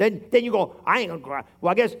 Then you go, I ain't going to cry.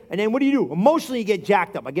 Well, I guess, and then what do? Emotionally, you get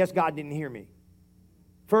jacked up. I guess God didn't hear me.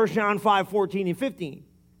 1 John 5:14 and 15.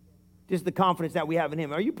 This is the confidence that we have in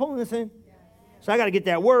him. Are you pulling this in? So I got to get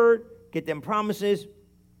that word. get them promises,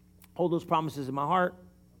 hold those promises in my heart.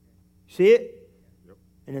 See it? Yep.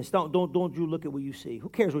 And then don't you look at what you see. Who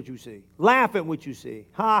cares what you see? Laugh at what you see.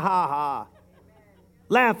 Ha, ha, ha.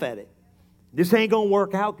 Laugh at it. This ain't going to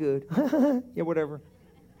work out good. Yeah, whatever.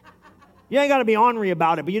 You ain't got to be ornery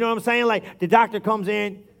about it, but you know what I'm saying? Like, the doctor comes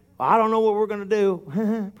in, I don't know what we're going to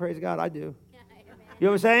do. Praise God, I do. You know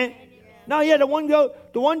what I'm saying? No, yeah, the one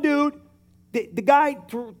dude, the guy,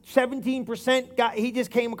 17% guy, he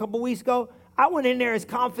just came a couple weeks ago. I went in there as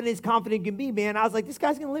confident can be, man. I was like, this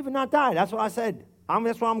guy's going to live and not die. That's what I said.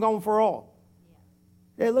 That's what I'm going for all.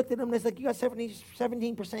 They looked at him, and it's like, you got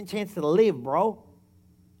 17% chance to live, bro.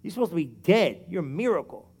 You're supposed to be dead. You're a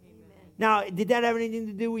miracle. Amen. Now, did that have anything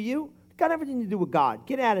to do with you? It got everything to do with God.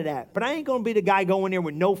 Get out of that. But I ain't going to be the guy going there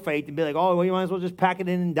with no faith and be like, oh, well, you might as well just pack it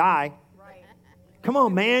in and die. Right. Come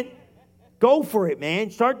on, man. Go for it, man.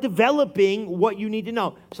 Start developing what you need to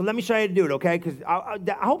know. So let me show you how to do it, okay? Because I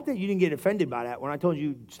hope that you didn't get offended by that when I told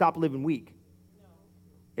you stop living weak. No.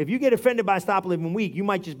 If you get offended by stop living weak, you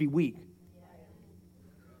might just be weak.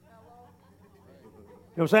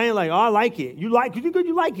 You know what I'm saying? Like, oh, I like it. You like it?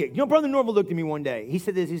 You like it. You know, Brother Norval looked at me one day. He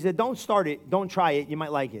said this. He said, don't start it. Don't try it. You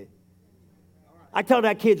might like it. I tell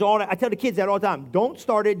the kids that all the time. Don't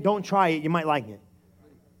start it. Don't try it. You might like it.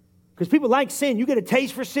 Because people like sin. You get a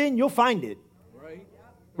taste for sin, you'll find it.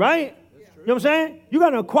 Right? You know what I'm saying? You got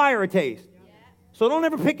to acquire a taste. So don't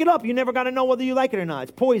ever pick it up. You never got to know whether you like it or not.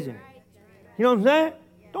 It's poison. You know what I'm saying?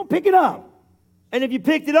 Don't pick it up. And if you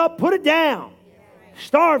picked it up, put it down.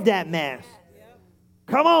 Starve that mess.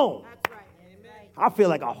 Come on. I feel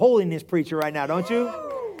like a holiness preacher right now, don't you?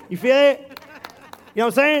 You feel it? You know what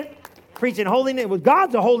I'm saying? Preaching holiness. Well,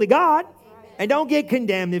 God's a holy God. And don't get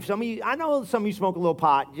condemned. If some of you, I know some of you smoke a little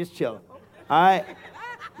pot. Just chill. All right?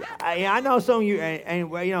 I know some of you,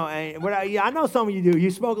 I know some of you do.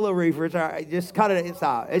 You smoke a little reefer. It's all right. Just cut it. It's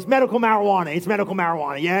out. It's medical marijuana. It's medical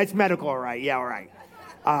marijuana. Yeah, it's medical. All right. Yeah, all right.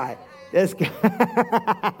 All right. This guy.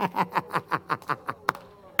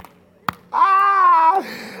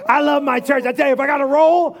 I love my church. I tell you, if I got to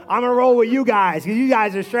roll, I'm going to roll with you guys because you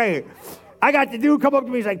guys are straight. I got the dude come up to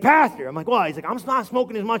me. He's like, Pastor. I'm like, well, he's like, I'm not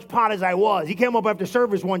smoking as much pot as I was. He came up after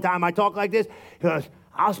service one time. I talk like this. He goes,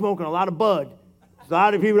 I was smoking a lot of bud. So a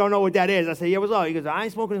lot of people don't know what that is. I say, yeah, what's up? He goes, I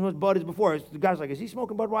ain't smoking as much bud as before. The guy's like, is he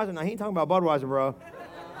smoking Budweiser? No, he ain't talking about Budweiser, bro.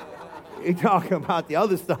 He talking about the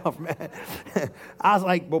other stuff, man. I was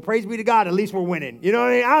like, well, praise be to God. At least we're winning. You know what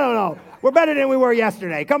I mean? I don't know. We're better than we were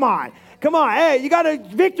yesterday. Come on. Come on. Hey, you got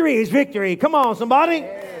victory is victory. Come on, somebody.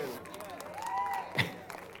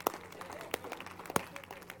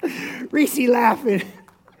 Reese laughing.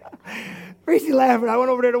 Reese laughing. I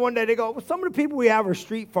went over there one day. They go, well, some of the people we have are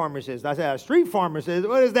street pharmacists. I said, a street pharmacist?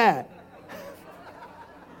 What is that?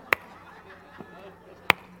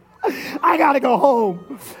 I got to go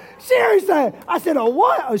home. Seriously. I said, a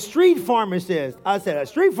what? A street pharmacist. I said, a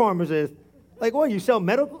street pharmacist? Like, what, you sell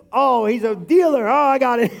medical? Oh, he's a dealer. Oh, I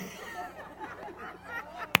got it.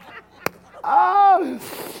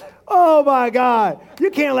 Oh, my God. You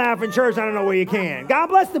can't laugh in church. I don't know where you can. God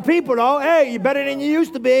bless the people, though. Hey, you're better than you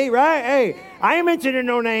used to be, right? Hey, I ain't mentioning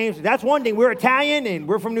no names. That's one thing. We're Italian, and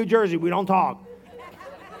we're from New Jersey. We don't talk.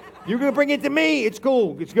 You're going to bring it to me, it's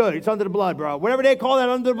cool. It's good. It's under the blood, bro. Whatever they call that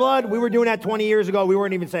under the blood, we were doing that 20 years ago. We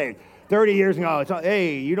weren't even saved. 30 years ago.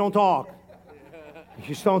 Hey, you don't talk. You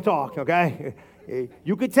just don't talk, okay?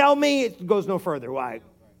 You could tell me, it goes no further. Why?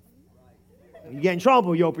 You get in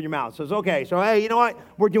trouble, you open your mouth. So it's okay. So, hey, you know what?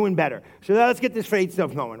 We're doing better. So let's get this faith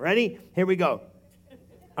stuff going. Ready? Here we go.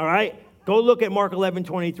 All right? Go look at Mark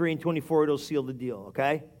 11:23 and 24. It'll seal the deal,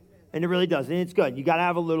 okay? And it really does. And it's good. You got to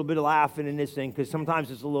have a little bit of laughing in this thing because sometimes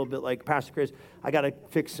it's a little bit like, Pastor Chris, I got to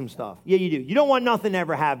fix some stuff. Yeah, you do. You don't want nothing to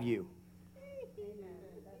ever have you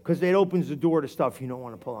because it opens the door to stuff you don't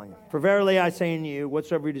want to pull on you. For verily I say unto you,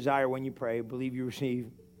 whatsoever you desire when you pray, believe you receive,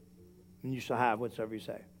 and you shall have whatsoever you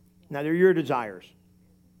say. Now, they're your desires.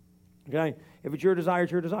 Okay? If it's your desire,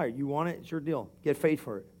 it's your desire. You want it, it's your deal. Get faith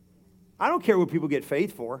for it. I don't care what people get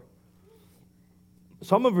faith for.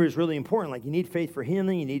 Some of it is really important. Like, you need faith for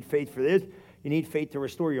healing. You need faith for this. You need faith to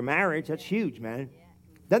restore your marriage. That's huge, man. Yeah.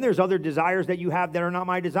 Then there's other desires that you have that are not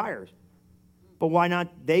my desires. But why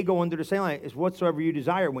not they go under the same line? It's whatsoever you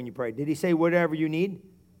desire when you pray. Did he say whatever you need?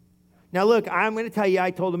 Now, look, I'm going to tell you,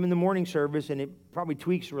 I told him in the morning service, and it probably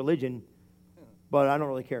tweaks religion, but I don't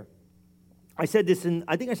really care. I said this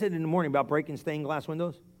I think I said it in the morning about breaking stained glass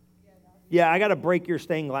windows. Yeah, I got to break your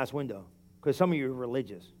stained glass window because some of you are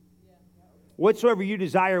religious. Whatsoever you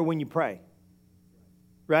desire when you pray,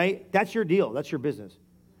 right? That's your deal. That's your business.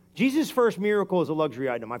 Jesus' first miracle is a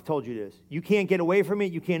luxury item. I've told you this. You can't get away from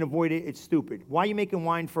it. You can't avoid it. It's stupid. Why are you making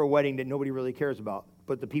wine for a wedding that nobody really cares about?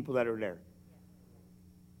 but the people that are there.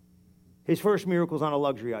 His first miracle is not a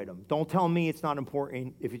luxury item. Don't tell me it's not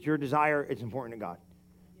important. If it's your desire, it's important to God.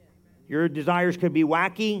 Your desires could be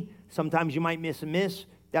wacky. Sometimes you might miss a miss.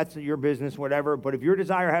 That's your business, whatever. But if your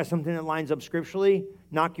desire has something that lines up scripturally,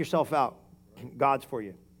 knock yourself out. God's for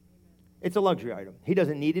you. It's a luxury item. He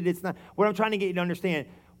doesn't need it. It's not. What I'm trying to get you to understand,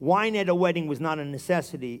 wine at a wedding was not a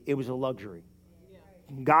necessity. It was a luxury.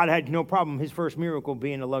 God had no problem his first miracle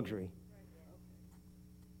being a luxury.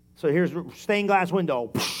 So here's stained glass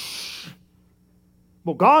window.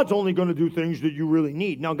 Well, God's only going to do things that you really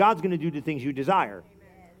need. No, God's going to do the things you desire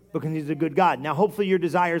because he's a good God. Now, hopefully your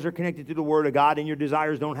desires are connected to the Word of God and your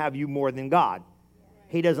desires don't have you more than God.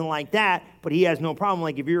 He doesn't like that, but he has no problem.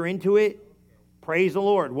 Like if you're into it, praise the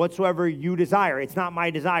Lord. Whatsoever you desire. It's not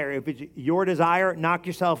my desire. If it's your desire, knock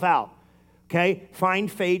yourself out. Okay?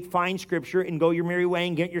 Find faith, find scripture, and go your merry way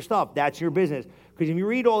and get your stuff. That's your business. Because if you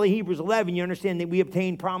read all of Hebrews 11, you understand that we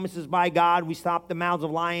obtain promises by God. We stop the mouths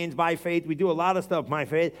of lions by faith. We do a lot of stuff by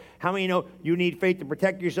faith. How many know you need faith to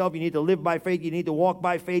protect yourself? You need to live by faith. You need to walk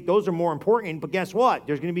by faith. Those are more important. But guess what?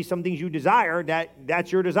 There's going to be some things you desire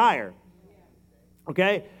that's your desire.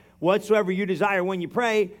 Okay? Whatsoever you desire when you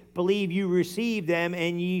pray, believe you receive them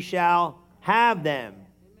and ye shall have them.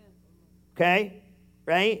 Okay?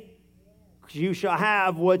 Right? Because you shall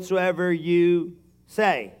have whatsoever you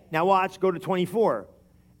say. Now watch, go to 24.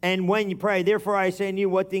 And when you pray, therefore I say unto you,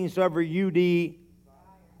 what things soever you do,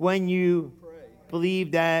 when you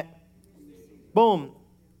believe that, boom.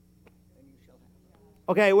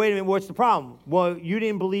 Okay, wait a minute, what's the problem? Well, you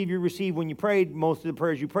didn't believe you received when you prayed most of the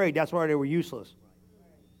prayers you prayed. That's why they were useless.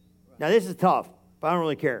 Now this is tough, but I don't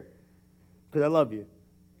really care because I love you.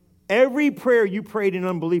 Every prayer you prayed in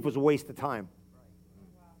unbelief was a waste of time.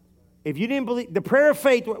 If you didn't believe, the prayer of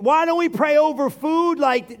faith, why don't we pray over food?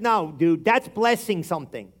 No, dude, that's blessing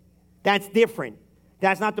something. That's different.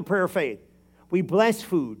 That's not the prayer of faith. We bless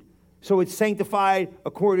food, so it's sanctified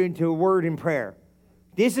according to a word in prayer.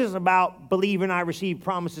 This is about believing I receive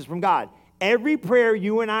promises from God. Every prayer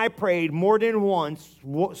you and I prayed more than once,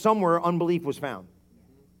 somewhere unbelief was found.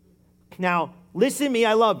 Now, listen to me,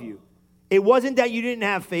 I love you. It wasn't that you didn't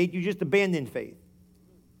have faith, you just abandoned faith.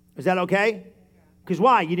 Is that okay? Because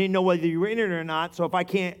why? You didn't know whether you were in it or not, so if I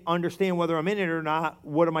can't understand whether I'm in it or not,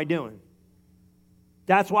 what am I doing?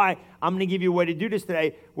 That's why I'm going to give you a way to do this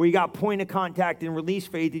today, where you got point of contact and release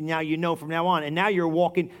faith, and now you know from now on. And now you're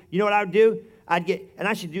walking. You know what I would do? And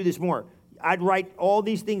I should do this more. I'd write all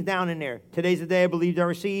these things down in there. Today's the day I believed I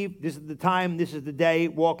received. This is the time. This is the day.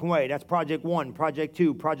 Walking away. That's project 1, project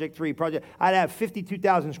 2, project 3, project. I'd have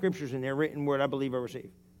 52,000 scriptures in there written where I believe I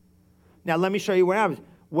received. Now let me show you what happens.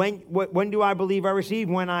 When do I believe I received?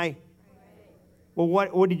 When I. Well,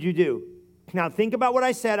 what did you do? Now think about what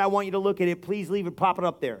I said. I want you to look at it. Please leave it. Pop it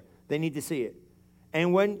up there. They need to see it.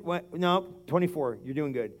 And no, 24. You're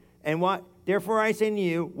doing good. And what? Therefore I say to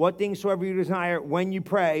you, what things soever you desire, when you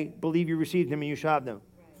pray, believe you receive them and you shall have them.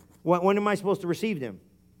 When am I supposed to receive them?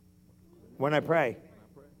 When I pray.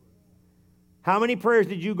 How many prayers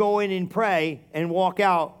did you go in and pray and walk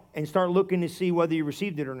out and start looking to see whether you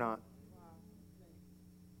received it or not?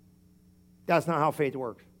 That's not how faith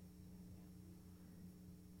works.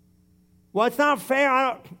 Well, it's not fair.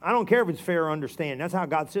 I don't care if it's fair or understand. That's how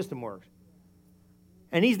God's system works.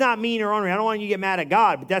 And he's not mean or honoring. I don't want you to get mad at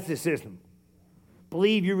God, but that's his system.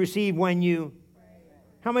 Believe you receive when you.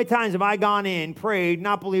 How many times have I gone in, prayed,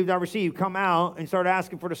 not believed I received, come out and start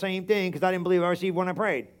asking for the same thing because I didn't believe I received when I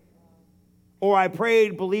prayed? Or I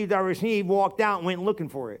prayed, believed I received, walked out and went looking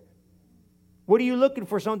for it. What are you looking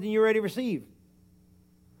for? Something you already received.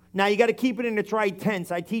 Now, you got to keep it in its right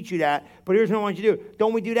tense. I teach you that. But here's what I want you to do.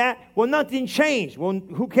 Don't we do that? Well, nothing changed. Well,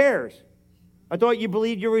 who cares? I thought you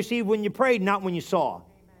believed you received when you prayed, not when you saw.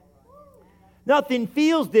 Nothing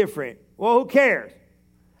feels different. Well, who cares?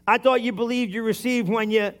 I thought you believed you received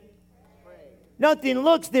when you prayed. Nothing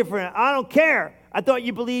looks different. I don't care. I thought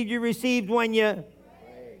you believed you received when you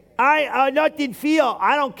prayed. Nothing feel.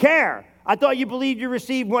 I don't care. I thought you believed you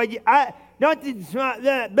received when you. Nothing's not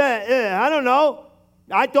that bad. I don't know.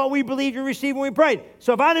 I thought we believed you received when we prayed.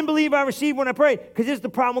 So if I didn't believe I received when I prayed, because this is the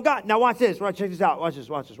problem with God. Now watch this. Check this out. Watch this.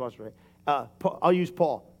 Right? I'll use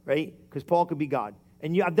Paul, right? Because Paul could be God.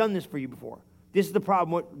 And I've done this for you before. This is the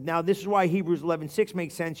problem. Now this is why Hebrews 11:6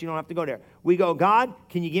 makes sense. You don't have to go there. We go, God,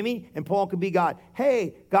 can you give me? And Paul could be God.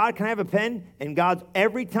 Hey, God, can I have a pen? And God's,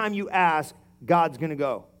 every time you ask, God's going to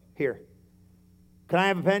go, here. Can I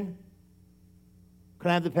have a pen?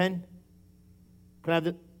 Can I have the pen? Can I have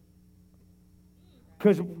the...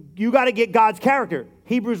 Because you got to get God's character.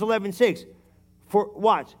 Hebrews 11:6.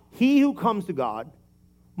 Watch. He who comes to God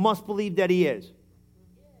must believe that he is.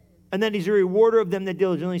 And then he's a rewarder of them that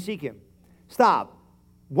diligently seek him. Stop.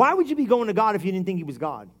 Why would you be going to God if you didn't think he was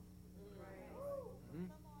God?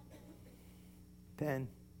 10.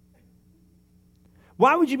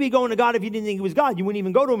 Why would you be going to God if you didn't think he was God? You wouldn't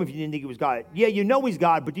even go to him if you didn't think he was God. Yeah, you know he's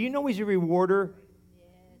God, but do you know he's a rewarder?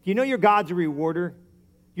 Do you know your God's a rewarder?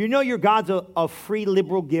 You know your God's a free,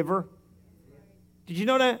 liberal giver? Did you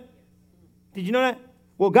know that? Did you know that?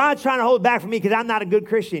 Well, God's trying to hold back from me because I'm not a good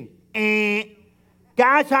Christian.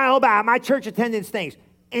 God's trying to hold back. My church attendance stinks.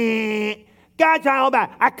 God's trying to hold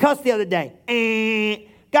back. I cussed the other day.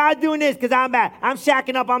 God's doing this because I'm bad. I'm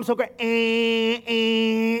shacking up. I'm so great.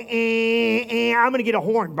 I'm going to get a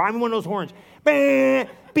horn. Buy me one of those horns. Bogus,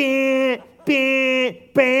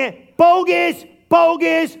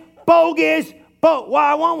 bogus, bogus. Well,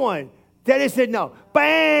 I want one. Dennis said no.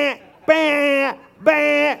 I'm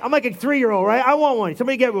like a 3-year-old, right? I want one.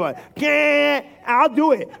 Somebody get me one. I'll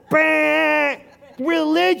do it.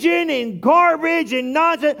 Religion and garbage and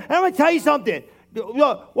nonsense. And I'm going to tell you something.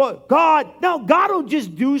 What? God will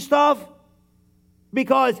just do stuff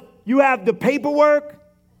because you have the paperwork,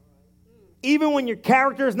 even when your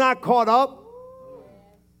character is not caught up.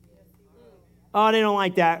 Oh, they don't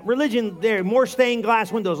like that. Religion, there, more stained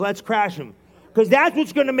glass windows. Let's crash them. Because that's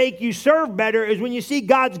what's going to make you serve better is when you see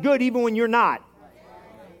God's good even when you're not.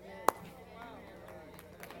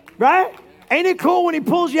 Right? Ain't it cool when he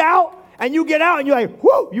pulls you out and you get out and you're like,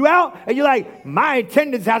 whoo, you out? And you're like, my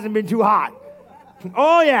attendance hasn't been too hot.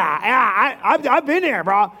 Oh, yeah, I've been there,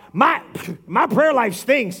 bro. My prayer life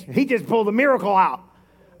stinks. He just pulled a miracle out.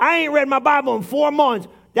 I ain't read my Bible in 4 months.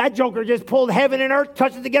 That joker just pulled heaven and earth,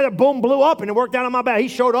 touched it together, boom, blew up, and it worked out on my behalf. He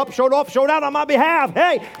showed up, showed off, showed out on my behalf.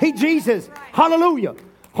 Hey, he Jesus. Hallelujah.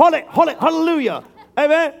 Hallelujah.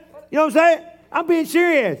 Amen. You know what I'm saying? I'm being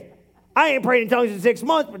serious. I ain't prayed in tongues in 6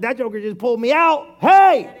 months, but that joker just pulled me out.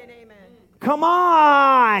 Hey, come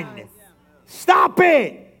on. Stop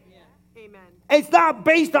it. It's not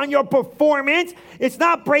based on your performance. It's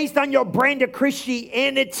not based on your brand of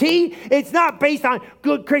Christianity. It's not based on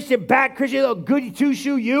good Christian, bad Christian, little goody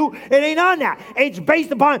two-shoe you. It ain't on that. It's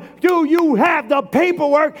based upon, do you have the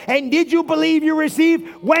paperwork and did you believe you received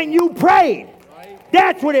when you prayed?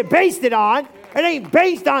 That's what it based it on. It ain't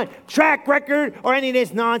based on track record or any of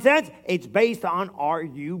this nonsense. It's based on, are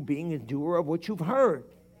you being a doer of what you've heard?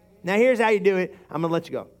 Now, here's how you do it. I'm going to let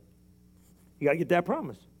you go. You got to get that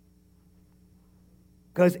promise.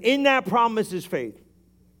 Because in that promise is faith.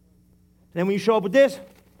 Then when you show up with this,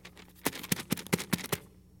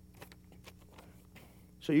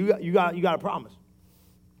 so you got a promise.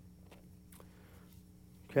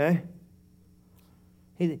 Okay?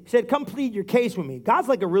 He said, come plead your case with me. God's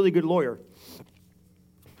like a really good lawyer.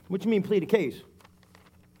 What do you mean plead a case?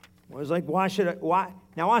 Well, it's like, why?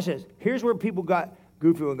 Now watch this. Here's where people got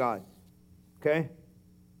goofy with God. Okay?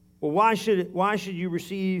 Well, why should you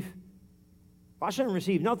receive... I shouldn't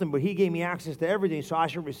receive nothing, but he gave me access to everything, so I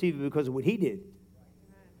should receive it because of what he did.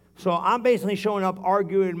 So I'm basically showing up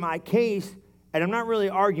arguing my case, and I'm not really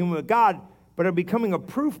arguing with God, but I'm becoming a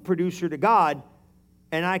proof producer to God,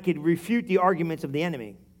 and I could refute the arguments of the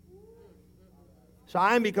enemy. So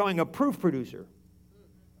I'm becoming a proof producer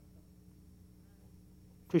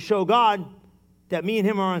to show God that me and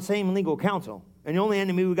him are on the same legal counsel, and the only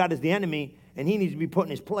enemy we got is the enemy, and he needs to be put in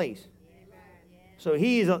his place. So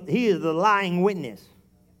he is the lying witness.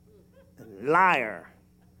 Liar.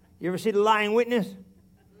 You ever see The Lying Witness?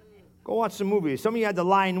 Go watch some movies. Some of you had The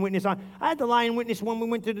Lying Witness on. I had The Lying Witness when we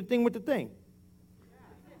went to the thing with the thing.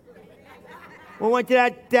 We went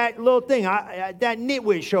to that little thing. That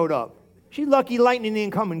nitwit showed up. She lucky lightning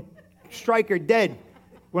didn't come and strike her dead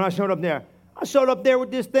when I showed up there. I showed up there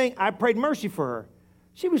with this thing. I prayed mercy for her.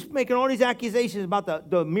 She was making all these accusations about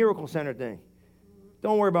the Miracle Center thing.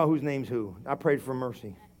 Don't worry about whose name's who. I prayed for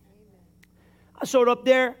mercy. I showed up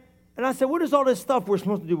there, and I said, what is all this stuff we're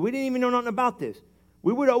supposed to do? We didn't even know nothing about this.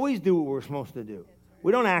 We would always do what we're supposed to do.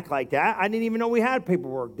 We don't act like that. I didn't even know we had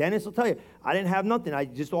paperwork. Dennis will tell you, I didn't have nothing. I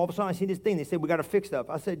just all of a sudden I see this thing. They said, we got to fix stuff.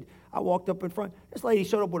 I walked up in front. This lady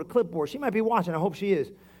showed up with a clipboard. She might be watching. I hope she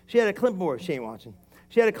is. She had a clipboard. She ain't watching.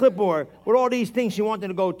 She had a clipboard with all these things she wanted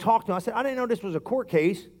to go talk to. I said, I didn't know this was a court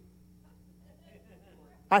case.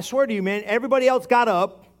 I swear to you, man, everybody else got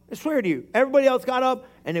up. I swear to you, everybody else got up,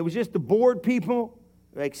 and it was just the board people,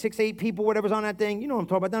 like 6, 8 people, whatever's on that thing. You know what I'm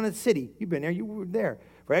talking about, down in the city. You've been there. You were there,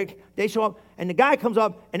 right? They show up, and the guy comes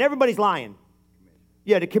up, and everybody's lying.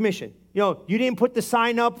 Yeah, the commission. You know, you didn't put the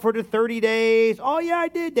sign up for the 30 days. Oh, yeah, I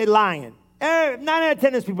did. They're lying. 9 out of 10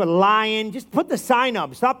 of those people are lying. Just put the sign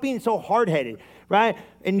up. Stop being so hard-headed, right?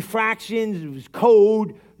 Infractions,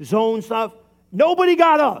 code, zone stuff. Nobody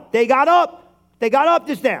got up. They got up. They got up,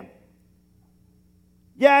 just them.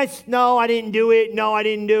 Yes, no, I didn't do it. No, I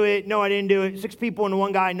didn't do it. No, I didn't do it. 6 people and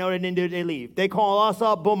one guy, no, they didn't do it. They leave. They call us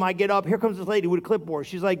up. Boom, I get up. Here comes this lady with a clipboard.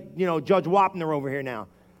 She's like, Judge Wapner over here now.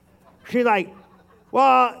 She's like,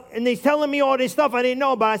 well, and he's telling me all this stuff I didn't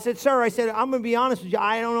know about. I said, sir, I'm going to be honest with you.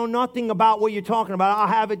 I don't know nothing about what you're talking about. I'll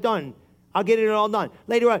have it done. I'll get it all done.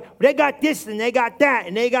 Later on, they got this and they got that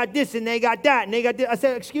and they got this and they got that and they got this. I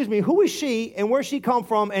said, excuse me, who is she and where's she come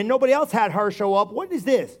from? And nobody else had her show up. What is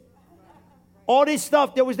this? All this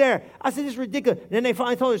stuff that was there. I said, this is ridiculous. And then they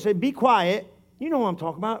finally told her, said, be quiet. You know what I'm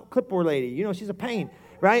talking about. Clipboard lady. She's a pain.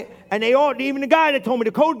 Right? And they all, even the guy that told me,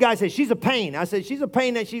 the code guy said, she's a pain. I said, she's a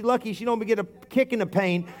pain that she's lucky she don't get a kick in the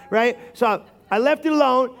pain. Right? So I left it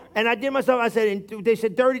alone, and I did myself. I said, and they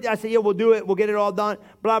said 30. I said, yeah, we'll do it. We'll get it all done.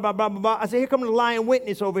 Blah, blah, blah, blah, blah. I said, here comes the lying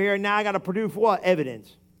witness over here, and now I got to produce what?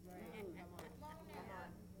 Evidence.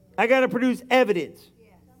 I got to produce evidence.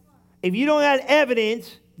 If you don't have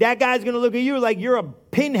evidence, that guy's going to look at you like you're a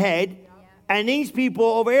pinhead. And these people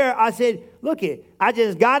over here, I said, look I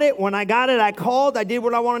just got it. When I got it, I called. I did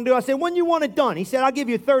what I want to do. I said, when you want it done? He said, I'll give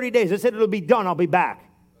you 30 days. I said, it'll be done. I'll be back.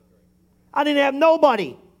 I didn't have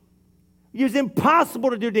nobody. It was impossible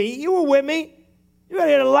to do that. You were with me. You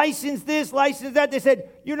had to license this, license that. They said,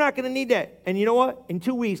 you're not going to need that. And you know what? In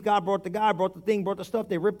 2 weeks, God brought the guy, brought the thing, brought the stuff.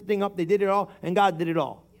 They ripped the thing up. They did it all. And God did it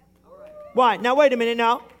all. Why? Now, wait a minute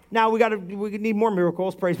now. Now we need more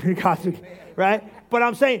miracles, praise be to God, right? But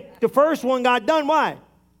I'm saying the first one got done. Why?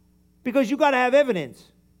 Because you got to have evidence.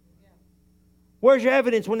 Where's your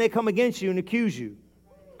evidence when they come against you and accuse you?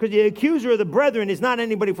 Because the accuser of the brethren is not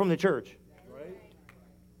anybody from the church.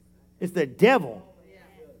 It's the devil.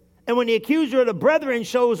 And when the accuser of the brethren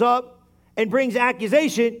shows up and brings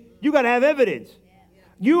accusation, you got to have evidence.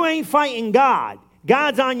 You ain't fighting God.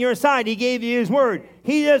 God's on your side. He gave you his word.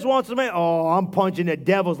 He just wants to make, I'm punching the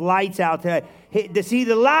devil's lights out today. See,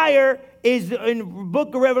 the liar is in the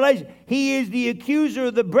book of Revelation. He is the accuser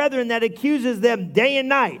of the brethren that accuses them day and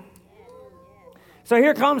night. So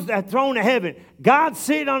here comes the throne of heaven. God's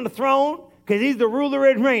sitting on the throne because he's the ruler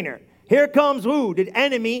and reigner. Here comes who? The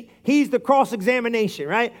enemy. He's the cross-examination,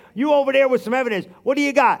 right? You over there with some evidence. What do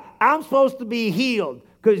you got? I'm supposed to be healed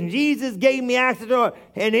because Jesus gave me access to it.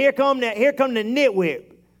 And here come the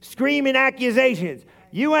nitwit screaming accusations.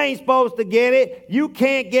 You ain't supposed to get it. You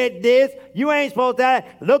can't get this. You ain't supposed to.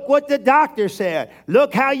 Look what the doctor said.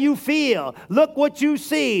 Look how you feel. Look what you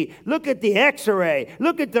see. Look at the x-ray.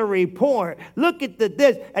 Look at the report. Look at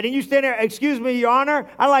this. And then you stand there, excuse me, Your Honor,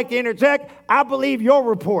 I'd like to interject. I believe your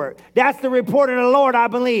report. That's the report of the Lord, I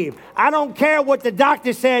believe. I don't care what the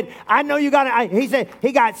doctor said. I know you got it. He said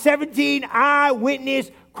he got 17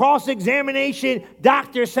 eyewitness cross-examination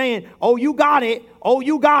doctors saying, oh, you got it. Oh,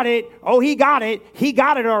 you got it. Oh, he got it. He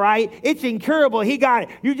got it, all right. It's incurable. He got it.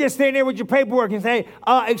 You just stand there with your paperwork and say,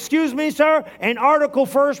 excuse me, sir, in Article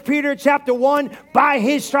 1 Peter chapter 1, by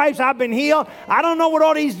his stripes I've been healed. I don't know what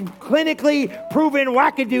all these clinically proven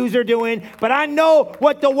wackadoos are doing, but I know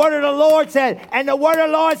what the word of the Lord said. And the word of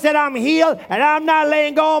the Lord said I'm healed, and I'm not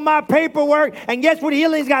laying go of my paperwork. And guess what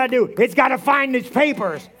healing's got to do? It's got to find its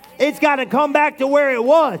papers. It's got to come back to where it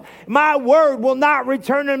was. My word will not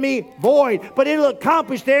return to me void, but it'll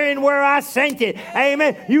accomplish therein where I sent it.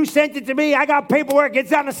 Amen. You sent it to me. I got paperwork.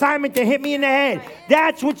 It's on assignment to hit me in the head.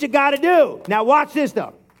 That's what you got to do. Now watch this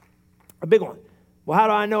though. A big one. Well, how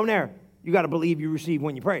do I know there? You got to believe you received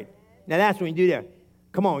when you prayed. Now that's when you do that.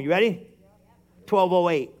 Come on, you ready?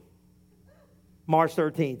 12:08, March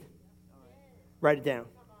 13th. Write it down.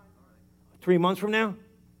 3 months from now,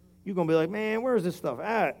 you're going to be like, man, where's this stuff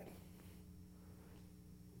at?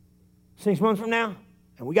 6 months from now,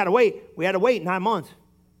 and we got to wait. We had to wait 9 months.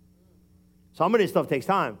 Some of this stuff takes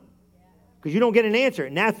time because you don't get an answer,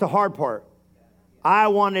 and that's the hard part. I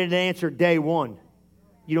wanted an answer day one.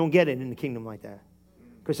 You don't get it in the kingdom like that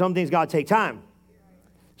because some things got to take time.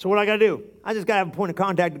 So what I got to do? I just got to have a point of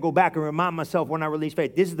contact to go back and remind myself when I release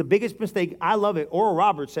faith. This is the biggest mistake. I love it. Oral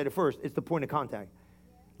Roberts said it first. It's the point of contact.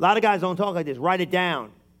 A lot of guys don't talk like this. Write it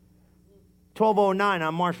down. 12:09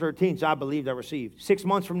 on March 13th, so I believed I received. 6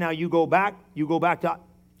 months from now, you go back to,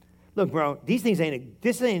 look, bro, these things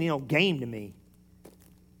this ain't no game to me.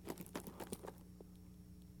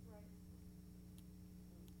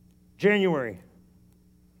 January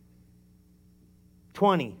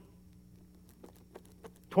 20,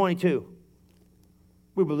 22.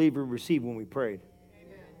 We believe we received when we prayed.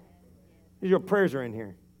 Your prayers are in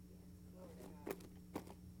here.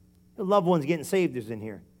 The loved ones getting saved is in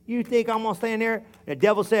here. You think I'm going to stand there? The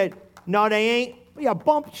devil said, no, they ain't. Yeah,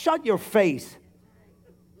 shut your face.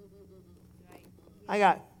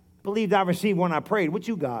 I believed I received when I prayed. What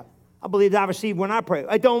you got? I believe I receive when I pray.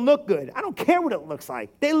 It don't look good. I don't care what it looks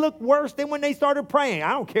like. They look worse than when they started praying.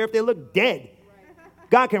 I don't care if they look dead.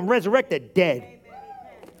 God can resurrect the dead.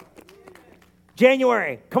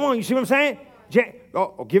 January. Come on, you see what I'm saying?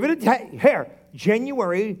 Give it a here.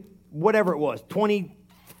 January, whatever it was,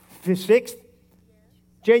 26th?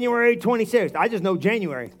 January 26th. I just know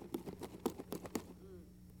January.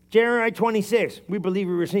 January 26th. We believe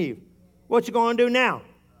we receive. What you going to do now?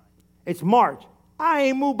 It's March. I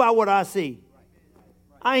ain't moved by what I see.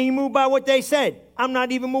 I ain't moved by what they said. I'm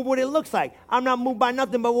not even moved what it looks like. I'm not moved by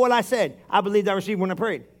nothing but what I said. I believed I received when I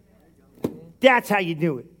prayed. That's how you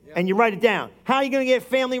do it. And you write it down. How are you going to get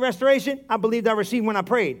family restoration? I believed I received when I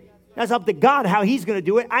prayed. That's up to God how he's going to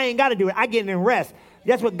do it. I ain't got to do it. I get in rest.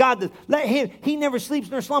 That's what God does. Let him. He never sleeps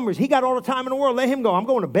nor slumbers. He got all the time in the world. Let him go. I'm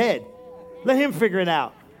going to bed. Let him figure it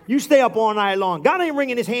out. You stay up all night long. God ain't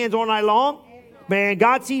wringing his hands all night long. Man,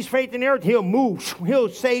 God sees faith in the earth. He'll move. He'll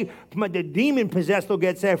save. The demon-possessed will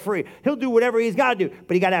get set free. He'll do whatever he's got to do.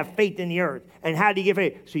 But he got to have faith in the earth. And how do you get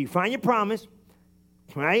faith? So you find your promise,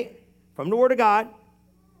 right, from the Word of God.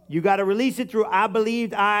 You got to release it through, I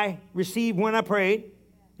believed I received when I prayed.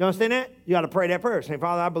 You understand that? You got to pray that prayer. Say,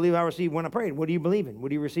 Father, I believe I received when I prayed. What are you believing?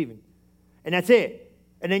 What are you receiving? And that's it.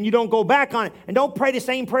 And then you don't go back on it. And don't pray the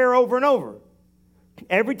same prayer over and over.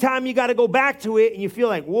 Every time you got to go back to it and you feel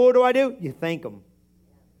like, what do? You thank him.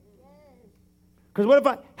 Because what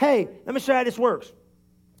if hey, let me show you how this works.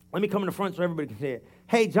 Let me come in the front so everybody can see it.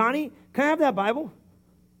 Hey, Johnny, can I have that Bible?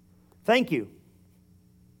 Thank you.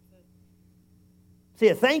 See,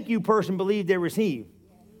 a thank you person believed they receive.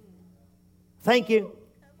 Thank you.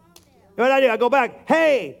 What I do? I go back.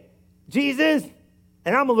 Hey, Jesus.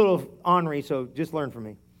 And I'm a little ornery, so just learn from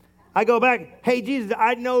me. I go back. Hey, Jesus,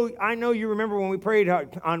 I know you remember when we prayed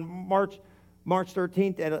on March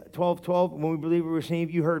 13th at 12:12 when we believe we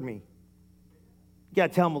received. You heard me. You got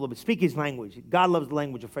to tell him a little bit. Speak his language. God loves the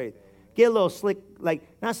language of faith. Get a little slick,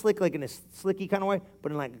 not slick like in a slicky kind of way,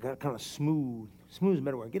 but in like a kind of smooth. Smooth is a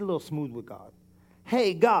better word. Get a little smooth with God.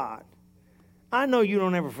 Hey, God, I know you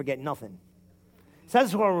don't ever forget nothing. So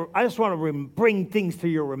I just want to bring things to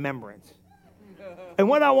your remembrance. And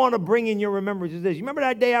what I want to bring in your remembrance is this. You remember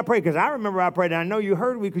that day I prayed? Because I remember I prayed, and I know you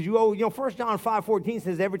heard me because 1 John 5:14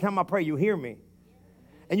 says, every time I pray, you hear me.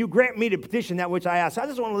 And you grant me the petition that which I ask. So I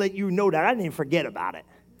just want to let you know that I didn't forget about it.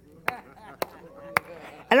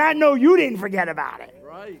 And I know you didn't forget about it.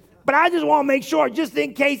 Right. But I just want to make sure, just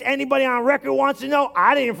in case anybody on record wants to know,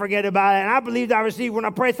 I didn't forget about it, and I believed I received when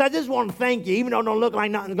I prayed. So I just want to thank you, even though it don't look like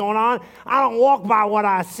nothing's going on. I don't walk by what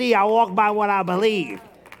I see. I walk by what I believe.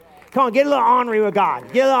 Come on, get a little ornery with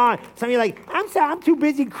God. Get a little ornery. Some of you are like, I'm too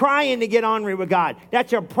busy crying to get ornery with God.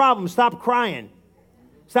 That's your problem. Stop crying.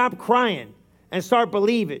 Stop crying and start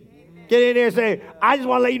believing. Get in there and say, I just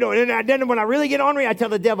want to let you know. And then when I really get ornery, I tell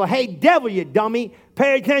the devil, hey, devil, you dummy,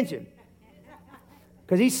 pay attention.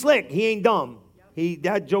 Because he's slick. He ain't dumb.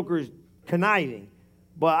 That joker's conniving.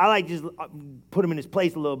 But I like just put him in his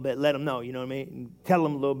place a little bit, let him know, you know what I mean? And tell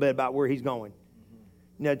him a little bit about where he's going.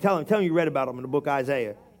 You know, tell him you read about him in the book of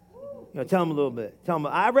Isaiah. You know, tell him a little bit. Tell him,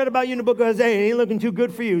 I read about you in the book of Isaiah. It ain't looking too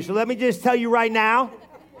good for you. So let me just tell you right now.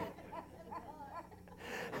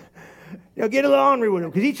 You know, get a little ornery with him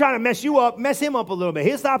because he's trying to mess him up a little bit.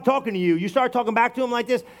 He'll stop talking to you. You start talking back to him like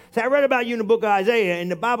this. Say, I read about you in the book of Isaiah,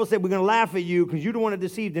 and the Bible said we're going to laugh at you because you don't want to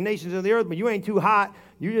deceive the nations of the earth, but you ain't too hot.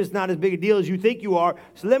 You're just not as big a deal as you think you are.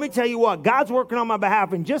 So let me tell you what. God's working on my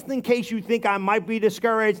behalf, and just in case you think I might be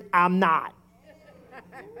discouraged, I'm not.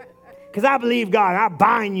 Because I believe God. I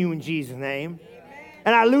bind you in Jesus' name.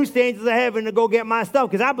 And I loose the angels of heaven to go get my stuff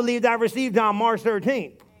because I believed I received on March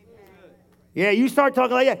 13th. Yeah, you start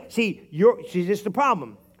talking like that. See, this is the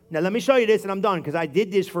problem. Now, let me show you this, and I'm done, because I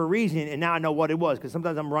did this for a reason, and now I know what it was, because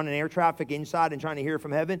sometimes I'm running air traffic inside and trying to hear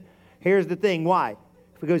from heaven. Here's the thing. Why?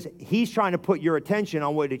 Because he's trying to put your attention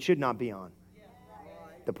on what it should not be on.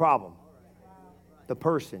 The problem. The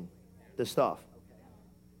person. The stuff.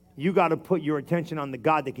 You got to put your attention on the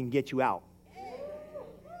God that can get you out.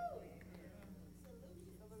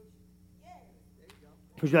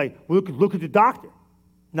 Because you're like, well, look at the doctor.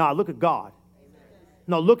 No, look at God.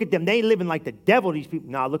 No, look at them. They ain't living like the devil, these people.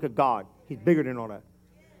 No, look at God. He's bigger than all that.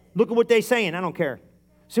 Look at what they're saying. I don't care.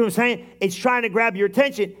 See what I'm saying? It's trying to grab your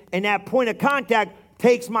attention, and that point of contact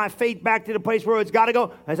takes my faith back to the place where it's got to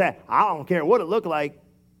go. I say, I don't care what it looked like.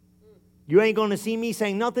 You ain't going to see me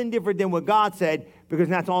saying nothing different than what God said, because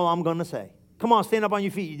that's all I'm going to say. Come on, stand up on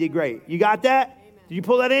your feet. You did great. You got that? Did you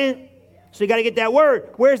pull that in? So you got to get that word.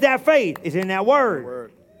 Where's that faith? It's in that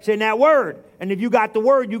word. It's in that word. And if you got the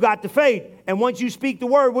word, you got the faith. And once you speak the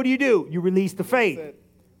word, what do? You release the faith.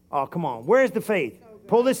 Oh, come on. Where's the faith?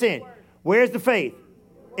 Pull this in. Where's the faith?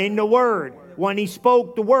 in the word. When he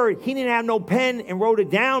spoke the word, he didn't have no pen and wrote it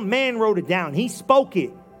down. Man wrote it down. He spoke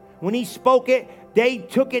it. When he spoke it, they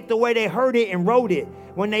took it the way they heard it and wrote it.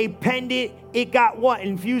 When they penned it, it got what?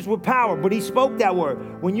 Infused with power. But he spoke that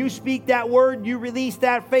word. When you speak that word, you release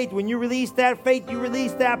that faith. When you release that faith, you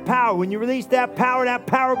release that power. When you release that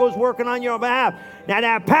power goes working on your behalf. Now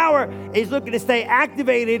that power is looking to stay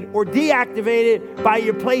activated or deactivated by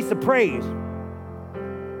your place of praise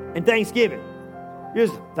and thanksgiving.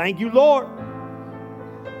 Just thank you, Lord.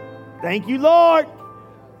 Thank you, Lord.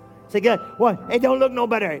 Say, God, what? It don't look no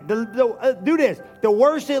better. Do this. The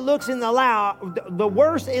worse it looks in the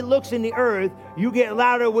worse it looks in the earth, you get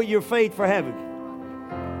louder with your faith for heaven.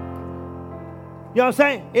 You know what I'm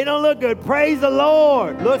saying? It don't look good. Praise the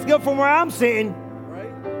Lord. Looks good from where I'm sitting.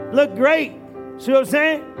 Right. Look great. See what I'm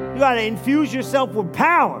saying? You got to infuse yourself with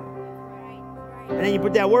power. And then you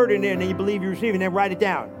put that word in there, and then you believe you receive, and then write it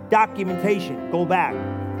down. Documentation. Go back.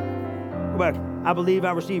 Go back. I believe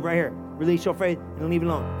I receive right here. Release your faith and leave it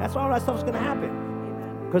alone. That's all that stuff's going to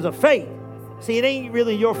happen. Because of faith. See, it ain't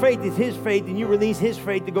really your faith. It's his faith, and you release his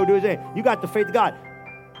faith to go do his thing. You got the faith of God.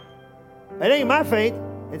 It ain't my faith.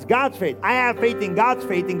 It's God's faith. I have faith in God's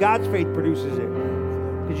faith, and God's faith produces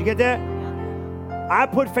it. Did you get that? I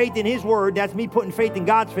put faith in his word. That's me putting faith in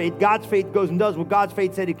God's faith. God's faith goes and does what God's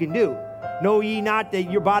faith said it can do. Know ye not that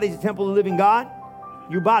your body is a temple of the living God?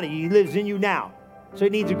 Your body, he lives in you now. So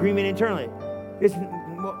it needs agreement internally.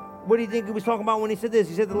 What do you think he was talking about when he said this?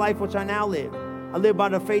 He said, the life which I now live. I live by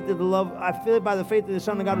the faith of the love. I feel it by the faith of the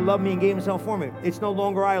Son of God who loved me and gave himself for me. It's no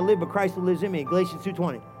longer I who live, but Christ who lives in me. Galatians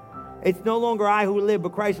 2:20. It's no longer I who live,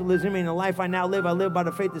 but Christ who lives in me. In the life I now live, I live by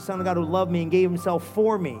the faith of the Son of God who loved me and gave himself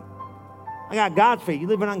for me. I got God's faith. You're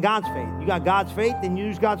living on God's faith. You got God's faith, then you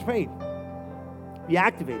use God's faith. You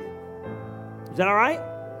activate it. Is that all right?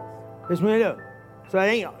 That's what I do. So I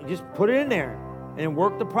think just put it in there and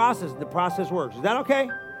work the process. The process works. Is that okay?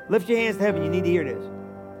 Lift your hands to heaven. You need to hear this.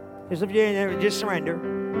 Just lift your hands to heaven. Just surrender.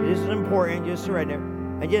 This is important. Just surrender.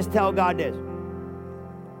 And just tell God this.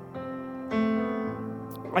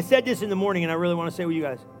 I said this in the morning, and I really want to say with you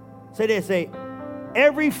guys. Say this. Say,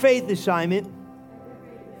 every faith assignment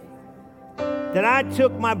that I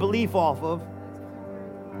took my belief off of,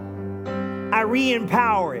 I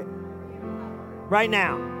re-empower it right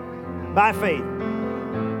now by faith.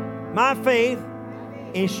 My faith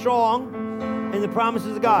is strong in the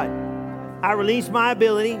promises of God. I release my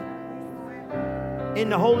ability in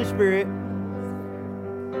the Holy Spirit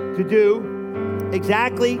to do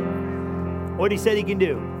exactly what he said he can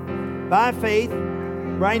do. By faith,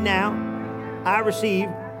 right now, I receive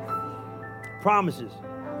promises.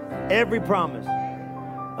 Every promise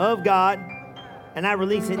of God, and I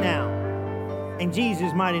release it now. In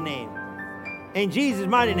Jesus' mighty name. In Jesus'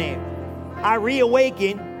 mighty name. I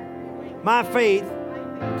reawaken my faith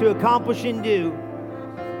to accomplish and do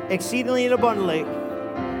exceedingly and abundantly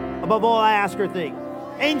above all I ask or think.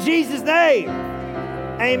 In Jesus' name.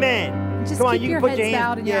 Amen. Just Come on, keep you your can put heads your hands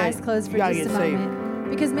bowed and your eyes closed for just a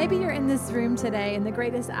moment. Because maybe you're in this room today and the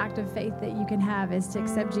greatest act of faith that you can have is to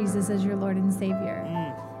accept Jesus as your Lord and Savior.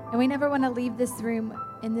 And we never want to leave this room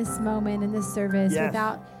in this moment, in this service,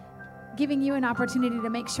 without giving you an opportunity to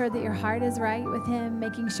make sure that your heart is right with him,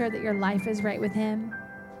 making sure that your life is right with him.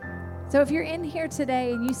 So if you're in here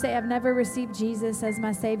today and you say, I've never received Jesus as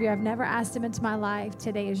my Savior, I've never asked him into my life,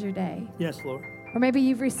 today is your day. Yes, Lord. Or maybe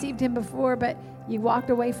you've received him before, but you walked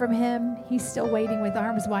away from him. He's still waiting with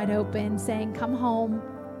arms wide open, saying, come home.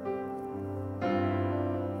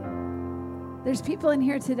 There's people in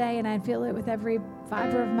here today, and I feel it with every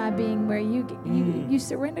fiber of my being, where you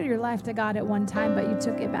surrendered your life to God at one time, but you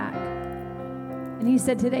took it back. And he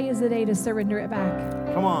said, today is the day to surrender it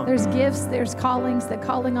back. Come on. There's gifts, there's callings. The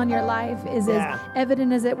calling on your life is as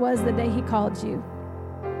evident as it was the day he called you.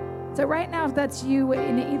 So right now, if that's you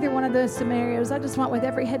in either one of those scenarios, I just want, with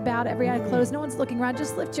every head bowed, every eye closed, no one's looking around,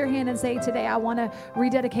 just lift your hand and say, today I want to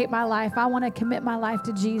rededicate my life. I want to commit my life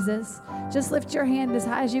to Jesus. Just lift your hand as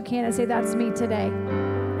high as you can and say, that's me today.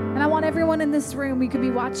 And I want everyone in this room, you could be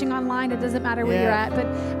watching online, it doesn't matter where you're at, but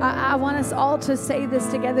I want us all to say this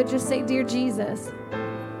together. Just say, dear Jesus,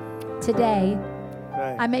 today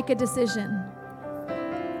I make a decision.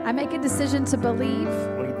 I make a decision to believe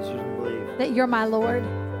that you're my Lord.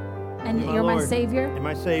 And you're my Savior. And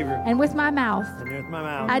my Savior. And with my mouth,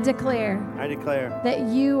 I declare that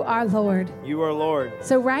you are Lord. You are Lord.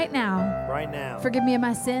 So right now, forgive me of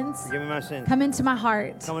my sins. Forgive me my sins. Come into my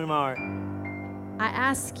heart. Come into my heart. I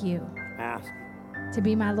ask you to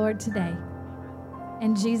be my Lord today.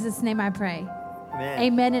 In Jesus' name I pray. Amen.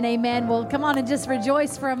 Amen and amen. Well, come on and just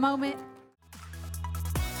rejoice for a moment.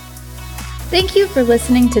 Thank you for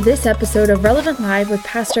listening to this episode of Relevant Live with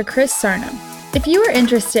Pastor Chris Sarno. If you are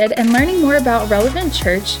interested in learning more about Relevant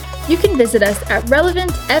Church, you can visit us at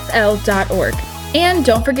relevantfl.org. And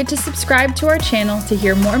don't forget to subscribe to our channel to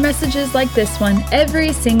hear more messages like this one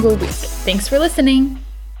every single week. Thanks for listening.